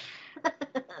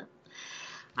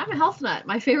 I'm a health nut.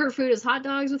 My favorite food is hot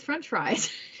dogs with French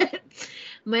fries.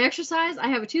 My exercise, I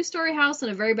have a 2-story house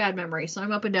and a very bad memory, so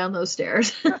I'm up and down those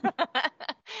stairs. I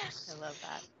love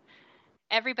that.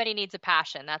 Everybody needs a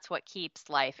passion. That's what keeps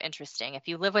life interesting. If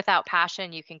you live without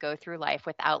passion, you can go through life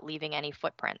without leaving any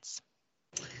footprints.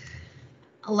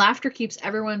 Laughter keeps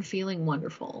everyone feeling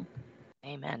wonderful.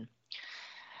 Amen.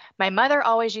 My mother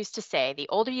always used to say, the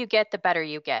older you get, the better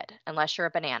you get, unless you're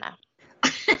a banana.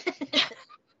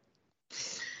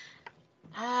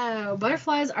 Oh,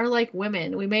 butterflies are like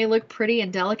women. We may look pretty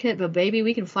and delicate, but baby,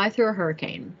 we can fly through a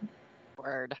hurricane.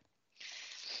 Word.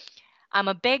 I'm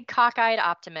a big cockeyed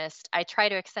optimist. I try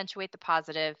to accentuate the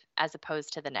positive as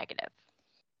opposed to the negative.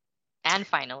 And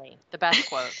finally, the best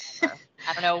quote ever.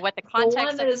 I don't know what the context the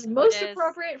one that is most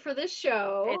appropriate for this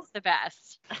show. It's the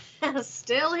best.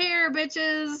 Still here,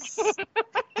 bitches.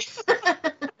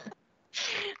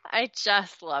 I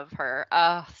just love her.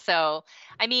 So,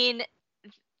 I mean,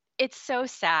 it's so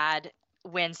sad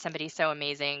when somebody so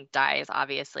amazing dies,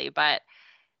 obviously, but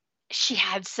she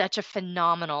had such a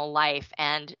phenomenal life,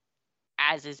 and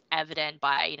as is evident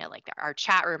by, our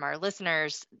chat room, our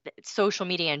listeners, social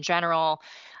media in general,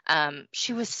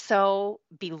 she was so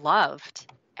beloved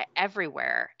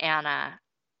everywhere. And,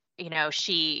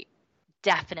 she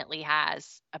definitely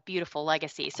has a beautiful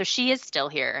legacy. So she is still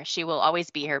here. She will always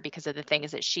be here because of the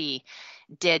things that she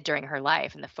did during her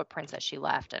life and the footprints that she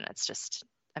left. And it's just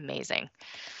amazing.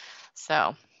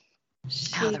 So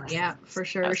yeah, for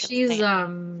sure. She's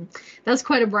that's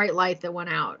quite a bright light that went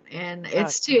out, and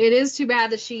it is too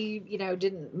bad that she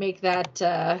didn't make that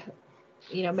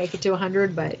make it to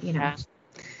 100, but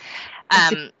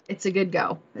it's a good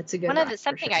go. It's a good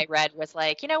something I read was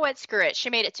like, what, screw it,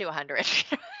 she made it to 100.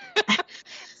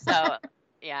 So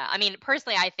yeah, I mean,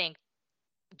 personally, I think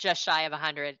just shy of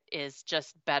 100 is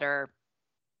just better.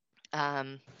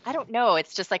 I don't know,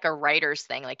 it's just like a writer's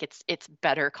thing. Like it's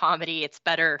better comedy, it's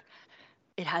better.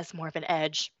 It has more of an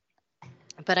edge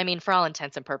But I mean, for all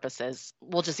intents and purposes,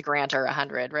 we'll just grant her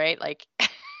 100, right? Like,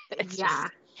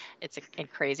 it's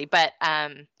crazy. But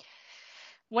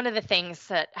one of the things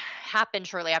that happened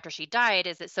shortly after she died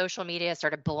is that social media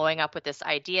started blowing up with this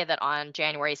idea that on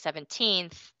January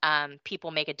 17th,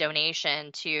 people make a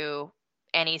donation to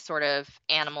any sort of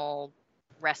animal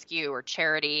rescue or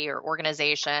charity or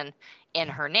organization in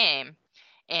her name.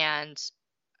 And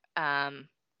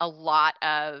a lot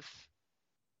of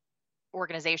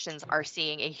organizations are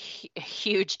seeing a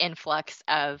huge influx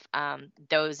of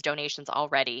those donations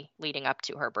already leading up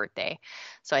to her birthday.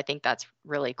 So I think that's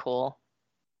really cool.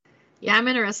 Yeah, I'm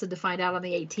interested to find out on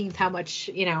the 18th how much,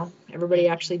 everybody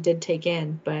actually did take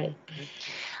in. But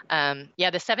the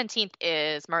 17th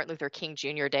is Martin Luther King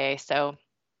Jr. Day. So,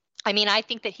 I mean, I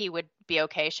think that he would be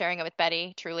okay sharing it with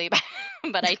Betty, truly,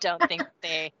 but I don't think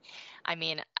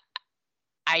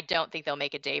I don't think they'll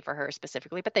make a day for her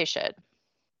specifically, but they should.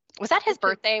 Was that his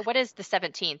birthday? What is the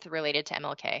 17th related to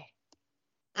MLK?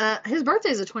 His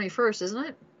birthday is the 21st, isn't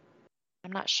it?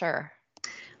 I'm not sure.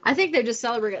 I think they just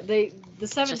celebrate the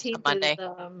 17th Monday. is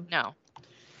no.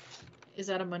 Is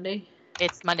that a Monday?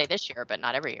 It's Monday this year, but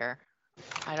not every year.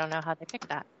 I don't know how they picked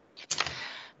that.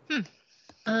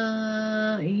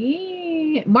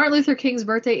 Martin Luther King's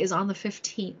birthday is on the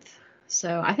 15th.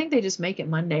 So I think they just make it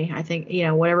Monday. I think,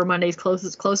 whatever Monday's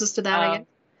closest to that, I guess.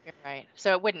 You're right.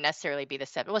 So it wouldn't necessarily be the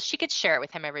 7th. Well, she could share it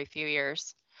with him every few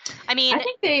years. I mean, I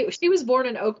think she was born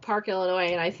in Oak Park,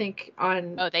 Illinois, and I think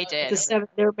on they did. The 7th,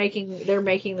 they're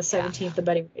making the 17th the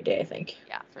Betty Day, I think.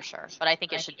 Yeah, for sure. But I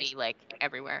think it should be like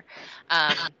everywhere.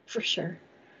 For sure.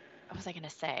 What was I going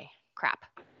to say? Crap.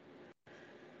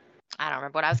 I don't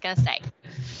remember what I was going to say.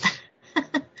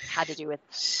 Had to do with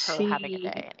her having a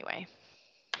day anyway.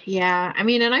 Yeah, I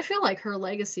mean, and I feel like her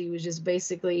legacy was just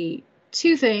basically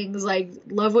two things, like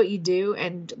love what you do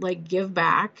and like give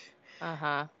back.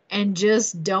 And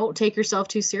just don't take yourself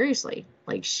too seriously.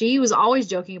 Like, she was always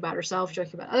joking about herself,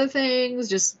 joking about other things,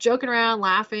 just joking around,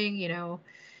 laughing,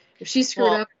 If she screwed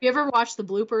up, have you ever watched the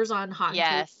bloopers on Hot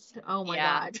and Cold? Oh my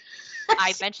God.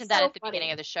 I mentioned that at the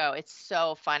beginning of the show. It's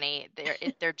so funny.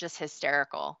 They're just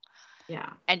hysterical. Yeah.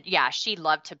 And she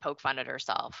loved to poke fun at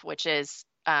herself, which is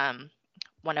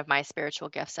one of my spiritual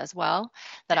gifts as well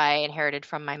that I inherited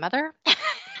from my mother.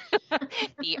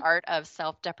 The art of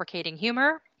self-deprecating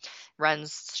humor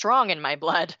runs strong in my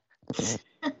blood.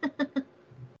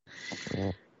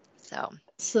 So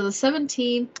the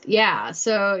 17th, yeah.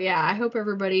 So yeah, I hope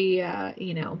everybody,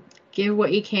 give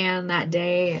what you can that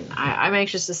day, and I'm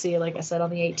anxious to see it, like I said, on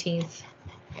the 18th.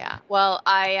 Yeah. Well,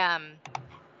 I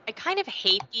kind of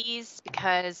hate these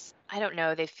because I don't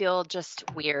know, they feel just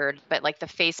weird, but like the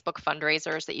Facebook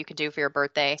fundraisers that you can do for your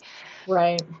birthday.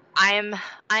 Right.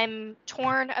 I'm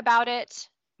torn about it.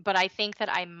 But I think that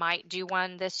I might do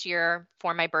one this year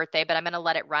for my birthday, but I'm going to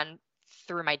let it run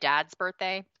through my dad's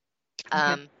birthday.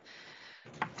 I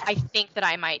think that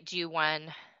I might do one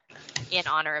in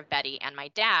honor of Betty and my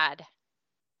dad.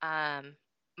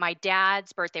 My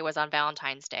dad's birthday was on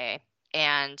Valentine's Day,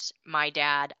 and my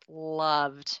dad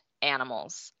loved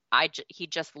animals. He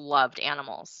just loved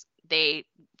animals. They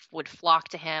would flock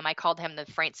to him. I called him the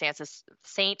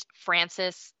Saint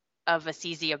Francis of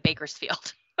Assisi of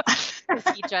Bakersfield.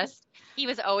 He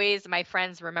was always, my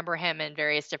friends remember him in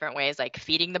various different ways, like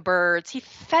feeding the birds. He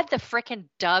fed the frickin'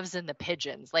 doves and the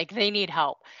pigeons. Like, they need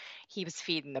help. He was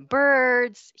feeding the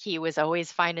birds. He was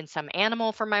always finding some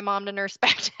animal for my mom to nurse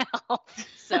back to health.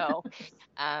 So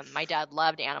my dad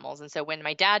loved animals. And so when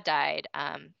my dad died,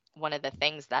 one of the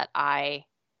things that I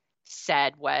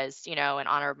said was, in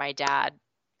honor of my dad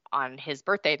on his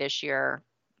birthday this year,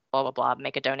 blah, blah, blah,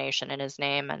 make a donation in his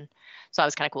name. And so that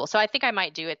was kind of cool. So I think I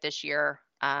might do it this year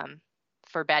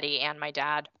for Betty and my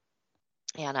dad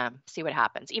and see what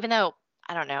happens, even though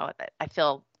I don't know, I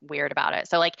feel weird about it.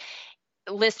 So like,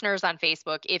 listeners on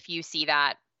Facebook, if you see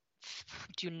that,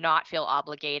 do not feel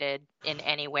obligated in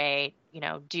any way,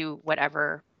 do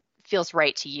whatever feels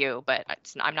right to you, but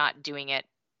I'm not doing it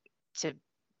to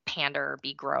pander or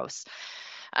be gross.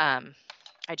 I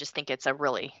just think it's a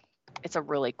really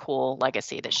cool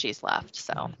legacy that she's left.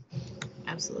 So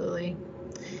absolutely.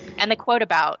 And the quote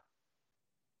about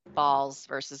balls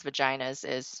versus vaginas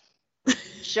is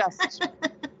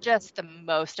just the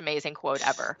most amazing quote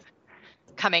ever,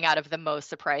 coming out of the most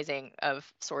surprising of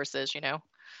sources,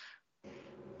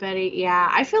 Betty, yeah.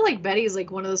 I feel like Betty's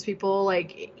like one of those people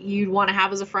like you'd want to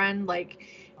have as a friend. Like,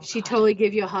 she'd totally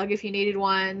give you a hug if you needed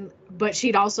one, but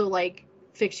she'd also like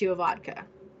fix you a vodka.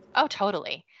 Oh,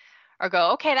 totally. Or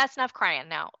go, okay, that's enough crying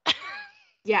now.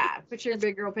 Yeah, put your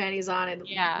big girl panties on and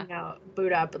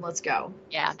boot up and let's go.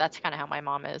 Yeah, that's kind of how my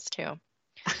mom is too.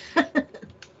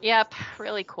 Yep,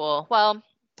 really cool. Well,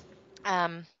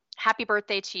 Happy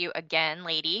birthday to you again,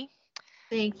 lady.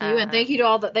 Thank you. And thank you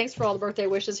to thanks for all the birthday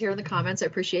wishes here in the comments. I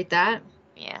appreciate that.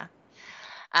 Yeah.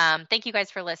 Thank you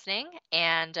guys for listening.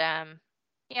 And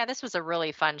yeah, this was a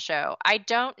really fun show. I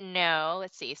don't know.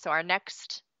 Let's see. So our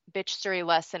next Bitchstory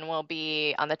lesson will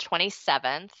be on the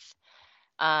 27th.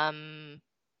 And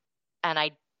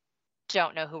I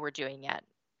don't know who we're doing yet.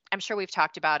 I'm sure we've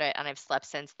talked about it and I've slept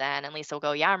since then. And Lisa will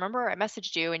go, yeah, remember I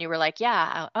messaged you and you were like,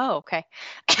 yeah. Oh, okay.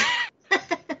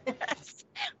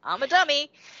 I'm a dummy.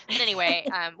 But anyway,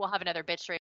 we'll have another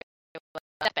Bitchstory.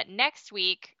 But next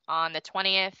week on the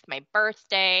 20th, my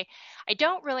birthday, I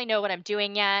don't really know what I'm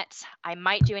doing yet. I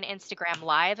might do an Instagram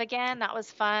live again. That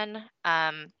was fun.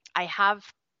 I have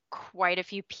quite a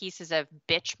few pieces of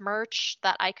bitch merch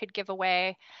that I could give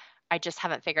away. I just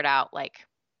haven't figured out like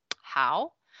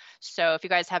how. So if you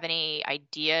guys have any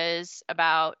ideas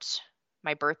about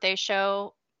my birthday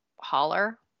show,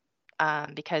 holler.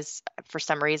 Because for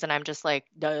some reason I'm just like,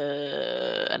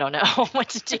 I don't know what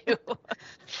to do.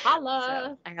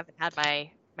 Holla. So I haven't had my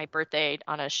birthday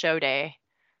on a show day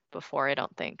before, I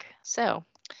don't think. So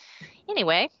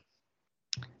anyway,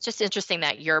 it's just interesting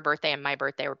that your birthday and my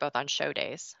birthday were both on show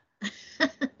days.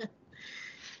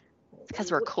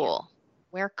 Because we're cool.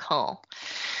 We're cool.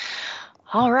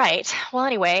 All right. Well,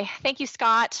 anyway, thank you,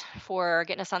 Scott, for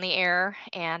getting us on the air.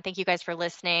 And thank you guys for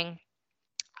listening.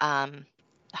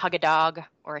 Hug a dog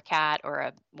or a cat or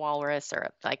a walrus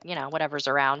or like, whatever's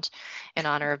around in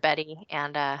honor of Betty.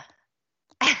 And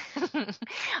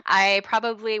I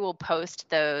probably will post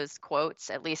those quotes,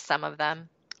 at least some of them,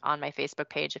 on my Facebook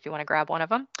page if you want to grab one of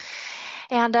them.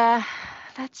 And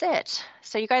that's it.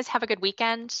 So you guys have a good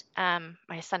weekend.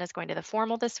 My son is going to the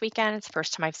formal this weekend. It's the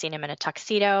first time I've seen him in a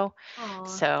tuxedo. Aww.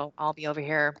 So I'll be over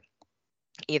here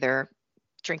either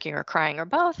drinking or crying or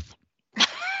both.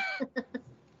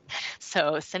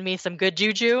 So send me some good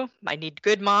juju. I need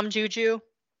good mom juju.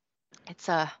 It's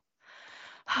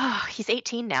he's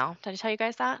 18 now. Did I tell you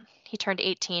guys that? He turned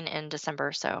 18 in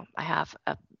December, so I have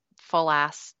a full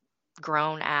ass,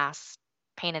 grown ass,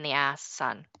 pain in the ass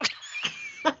son.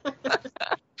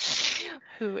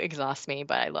 Who exhausts me,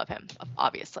 but I love him,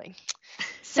 obviously.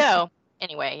 So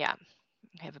anyway, yeah.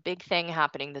 I have a big thing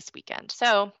happening this weekend.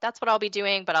 So that's what I'll be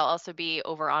doing, but I'll also be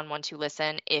over on One to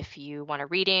Listen if you want a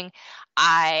reading.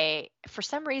 For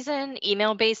some reason,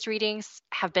 email-based readings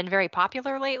have been very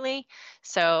popular lately.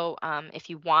 So if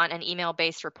you want an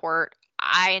email-based report,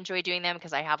 I enjoy doing them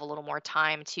because I have a little more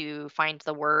time to find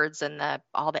the words and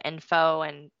all the info,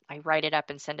 and I write it up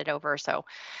and send it over. So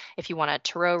if you want a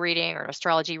tarot reading or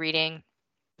astrology reading,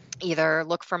 either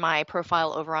look for my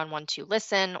profile over on One to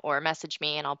Listen or message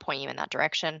me and I'll point you in that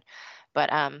direction. But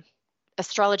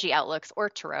astrology outlooks or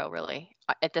tarot really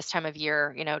at this time of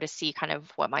year, to see kind of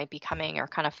what might be coming are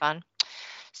kind of fun.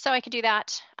 So I could do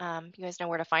that. You guys know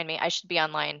where to find me. I should be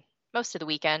online most of the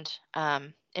weekend,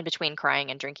 in between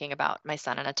crying and drinking about my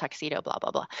son in a tuxedo, blah,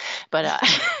 blah, blah. But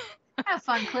have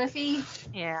fun, Cliffy.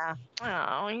 Yeah.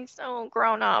 Oh, he's so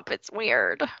grown up. It's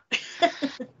weird.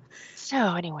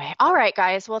 So anyway, all right,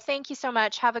 guys. Well, thank you so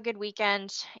much. Have a good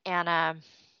weekend, and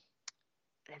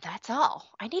that's all.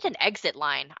 I need an exit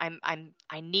line.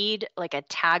 I need like a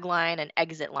tagline, an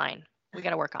exit line. We got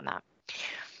to work on that.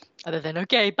 Other than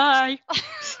okay, bye.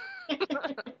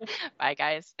 Bye,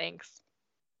 guys. Thanks.